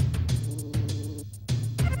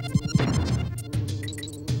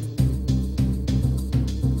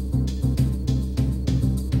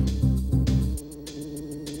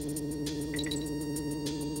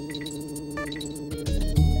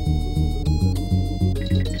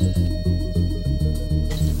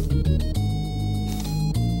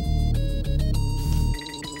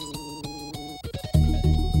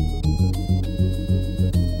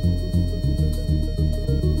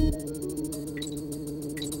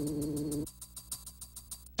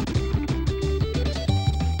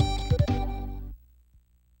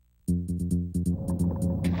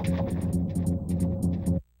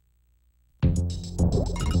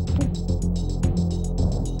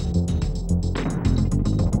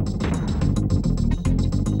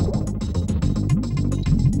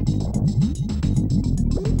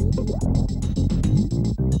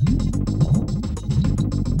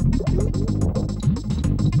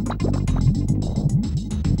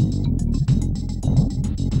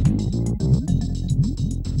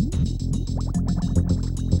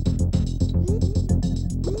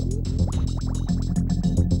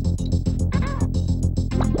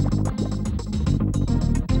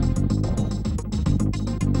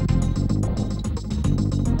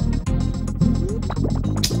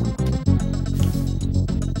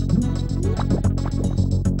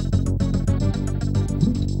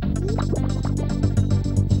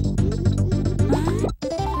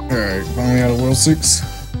 Alright, finally out of World 6.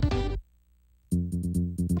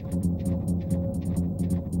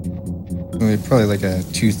 Probably like a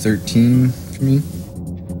 213 for me.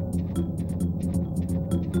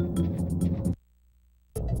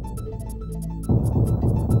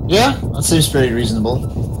 Yeah, that seems pretty reasonable.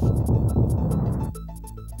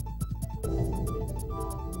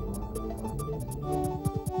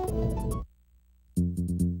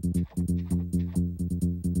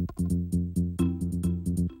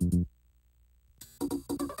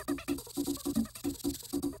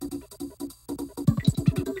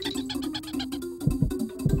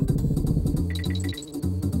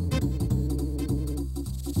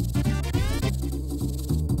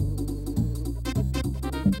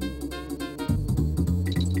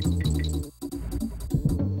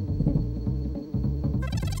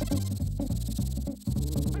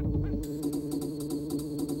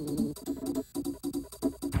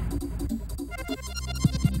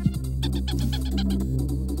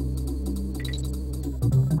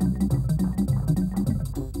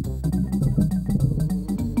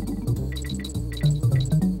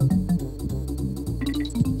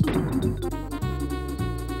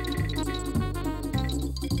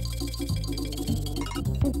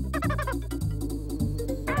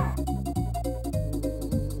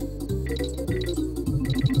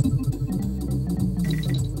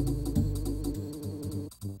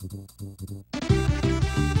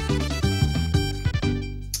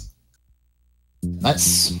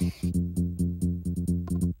 Nice.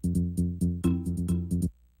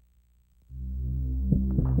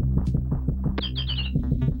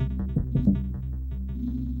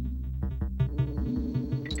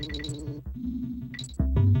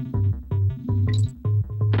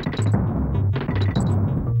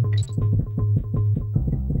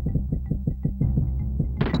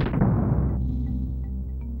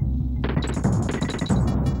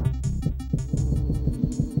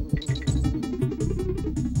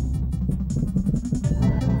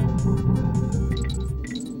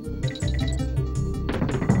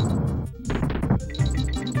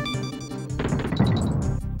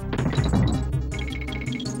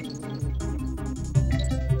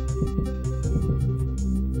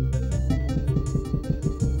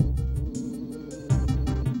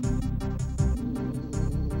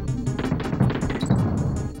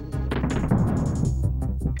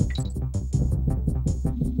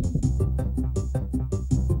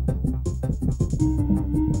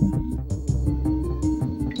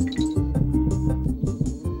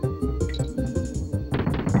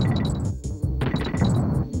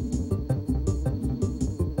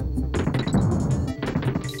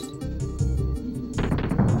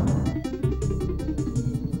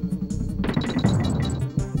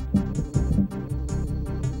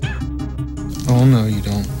 Oh no, you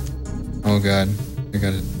don't. Oh god, I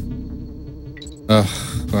got it. Ugh,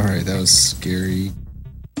 alright, that was scary.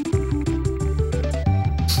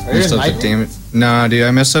 Messed up the damage. Nah, dude,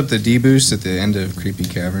 I messed up the D-boost at the end of Creepy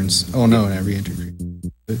Caverns. Oh no, and I re-entered.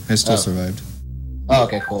 I still survived. Oh,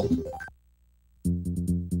 okay, cool.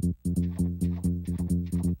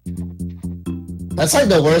 That's like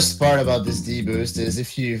the worst part about this D-boost is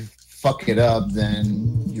if you fuck it up,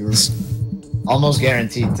 then you're almost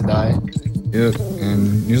guaranteed to die. Yep,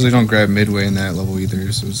 and usually don't grab midway in that level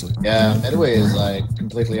either, so it's like... Yeah, midway is like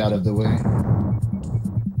completely out of the way.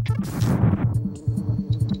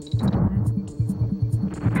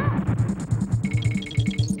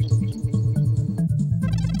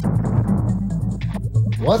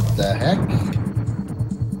 What the heck?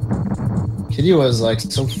 Kitty was like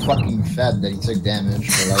so fucking fat that he took damage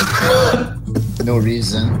for like no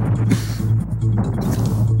reason.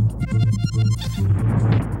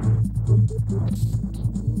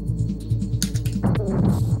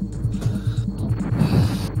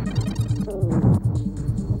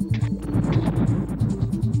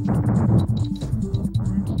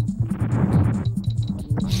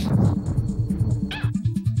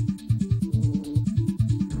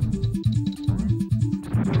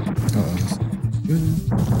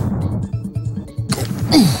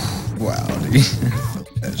 Wow, dude.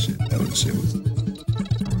 That shit was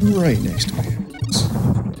right next to me.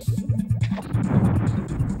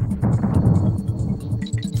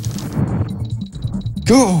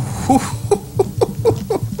 Go!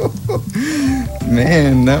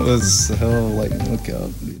 Man, that was hell like look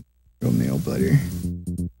out, dude. Real nail butter.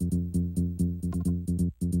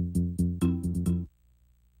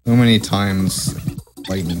 So many times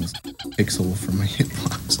lightning pixel from my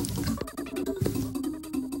hitbox.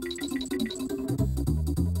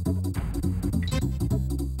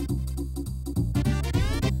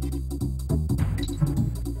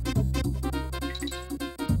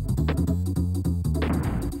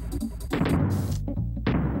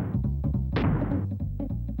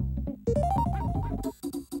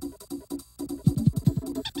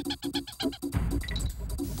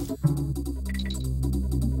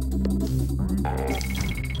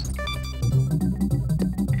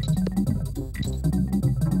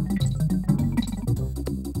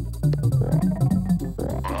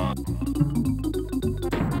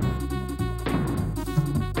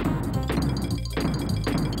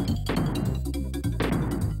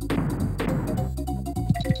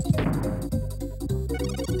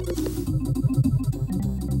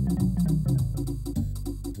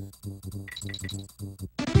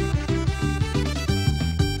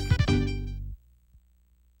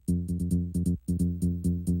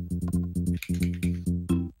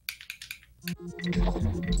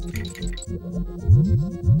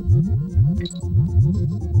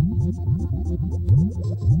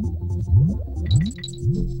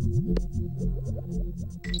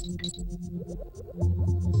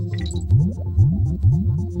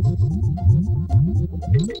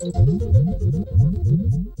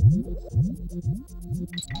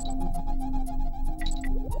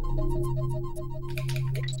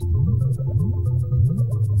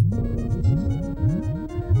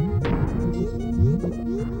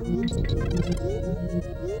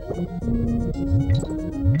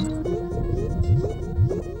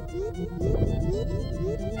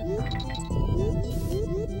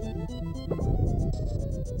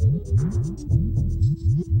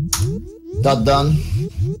 Dot done.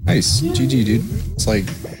 Nice. GG, dude. It's like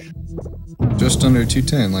just under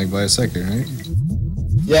 210, like by a second, right?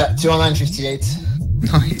 Yeah,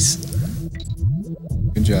 209.58. Nice.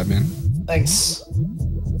 Good job, man. Thanks.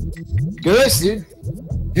 Good race, dude.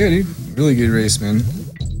 Yeah, dude. Really good race, man.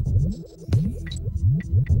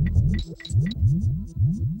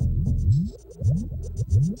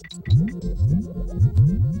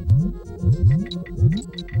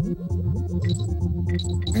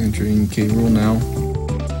 Entering K-Roll now.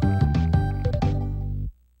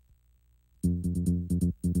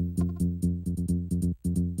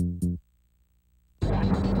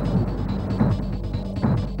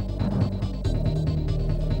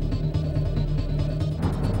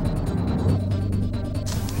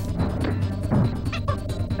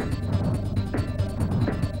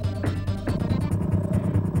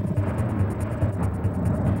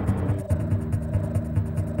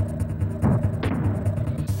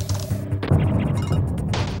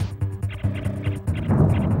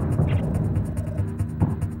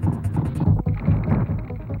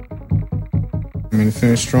 I'm gonna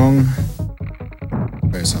finish strong.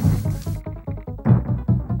 Try something.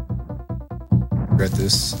 Regret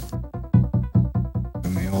this. I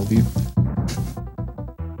may all do.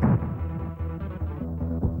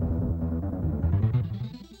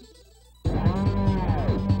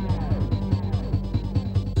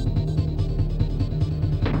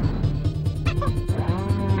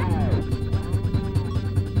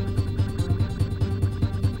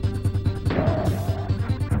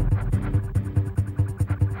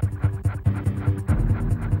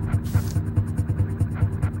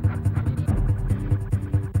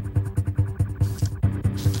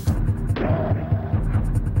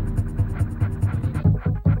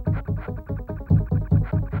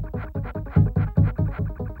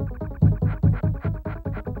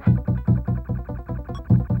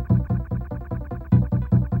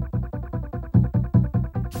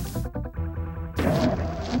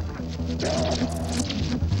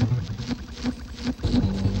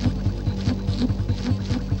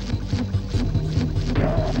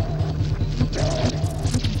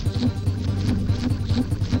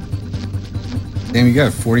 Damn, you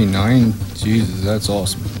got 49? Jesus, that's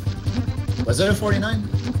awesome. Was it a 49?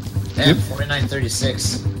 Damn, Yep.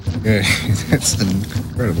 49.36. Yeah, that's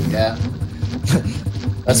incredible, man. Yeah.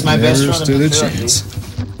 That's my best Never run stood a of the trilogy. chance.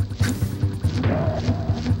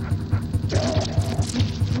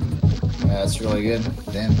 Yeah, that's really good.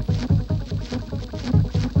 Damn.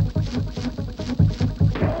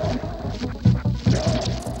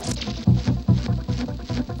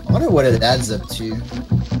 I wonder what it adds up to.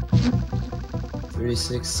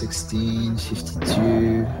 36, 16,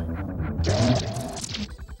 52.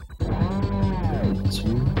 32.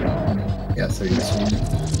 Yeah, 32.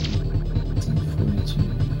 42.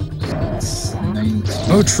 92.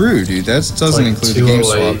 Oh, true, dude. That doesn't Like include the game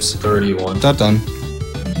 208, swaps. 31. Dot done.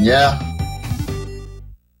 Yeah.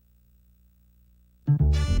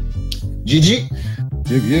 GG.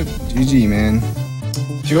 Yep. GG, man.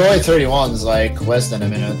 208.31 is like less than a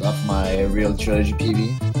minute of my real trilogy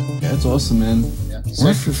PB. Yeah, that's awesome, man. Yeah.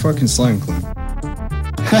 What for fucking slime climb?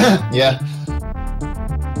 Yeah.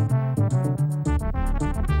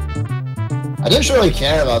 I didn't really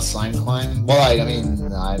care about slime climb. Well, like, I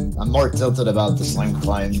mean, I'm more tilted about the slime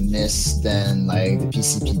climb miss than like the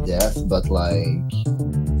PCP death, but like,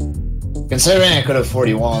 considering I could have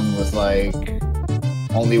 41 with like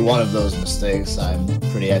only one of those mistakes, I'm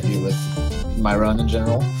pretty happy with my run in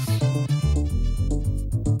general.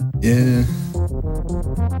 Yeah.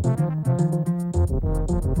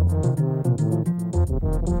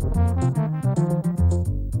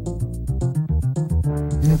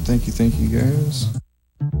 Thank you guys.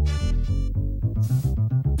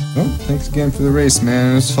 Oh, thanks again for the race,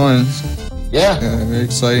 man. It was fun. Yeah. Very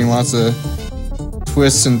exciting. Lots of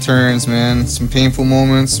twists and turns, man. Some painful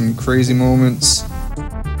moments, some crazy moments.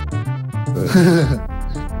 But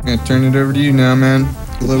I'm gonna turn it over to you now, man.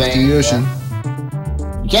 Good luck with the ocean.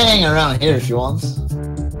 can hang around here if you want.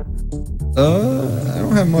 I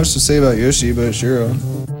don't have much to say about Yoshi, but sure, I'll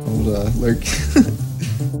lurk.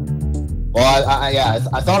 Well,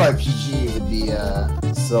 I thought RPG would be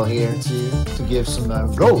still here to give some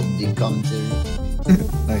Rollin deep commentary.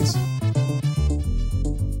 Nice.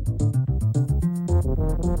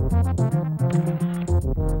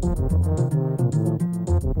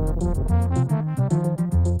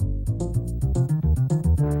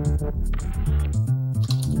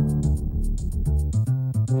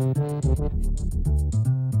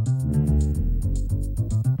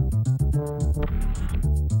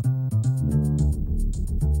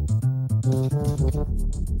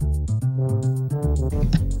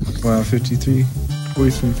 Wow, 53,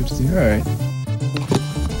 43, 53. Alright.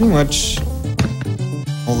 Pretty much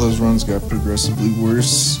all those runs got progressively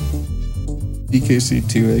worse.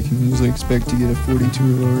 DKC2, I can usually expect to get a 42 or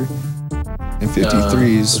lower. And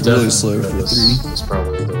 53 is The really death slow in for this 3. is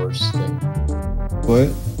probably the worst thing.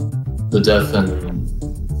 What? The death in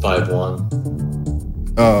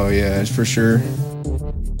 5-1. Oh yeah, for sure.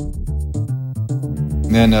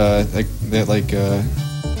 And then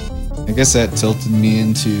I guess that tilted me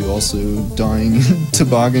into also dying in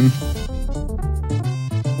Toboggan.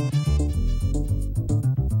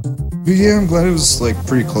 But yeah, I'm glad it was like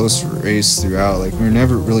pretty close for race throughout. Like we were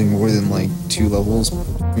never really more than like 2 levels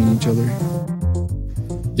between each other.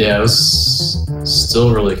 Yeah, it was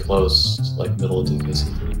still really close, like middle of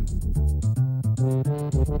DKC3.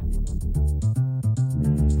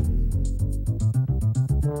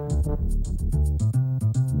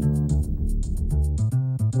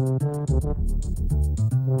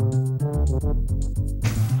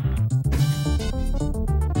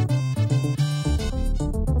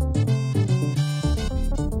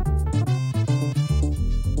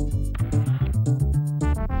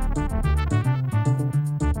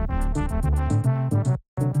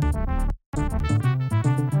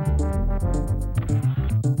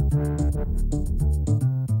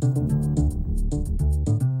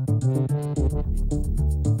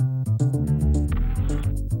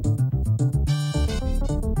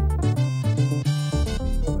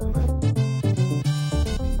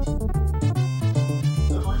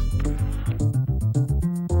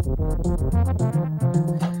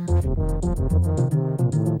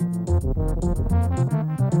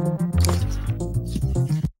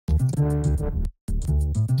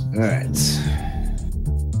 Alright.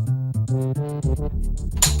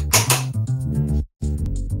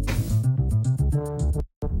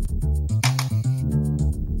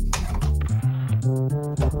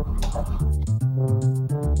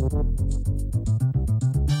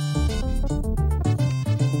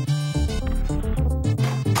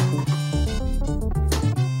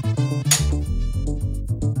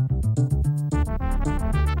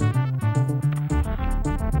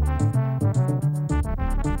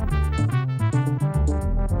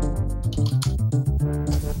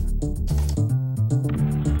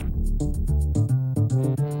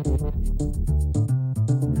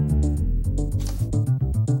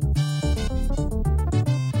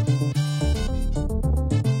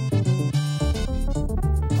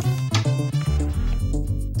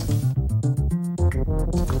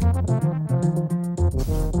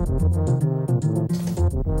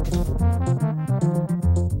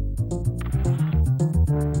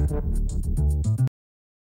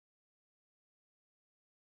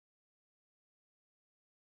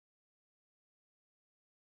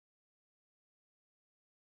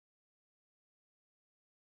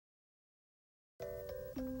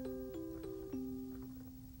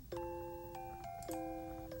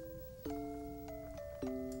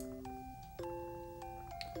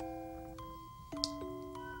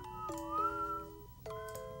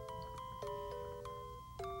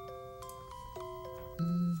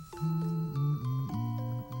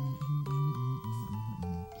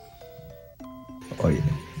 Oh yeah.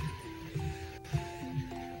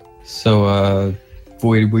 So,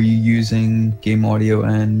 Void, were you using game audio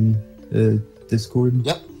and Discord?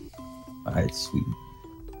 Yep. Alright, sweet.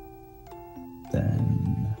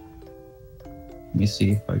 Then let me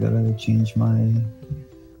see if I gotta change my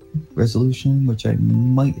resolution, which I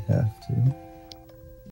might have to.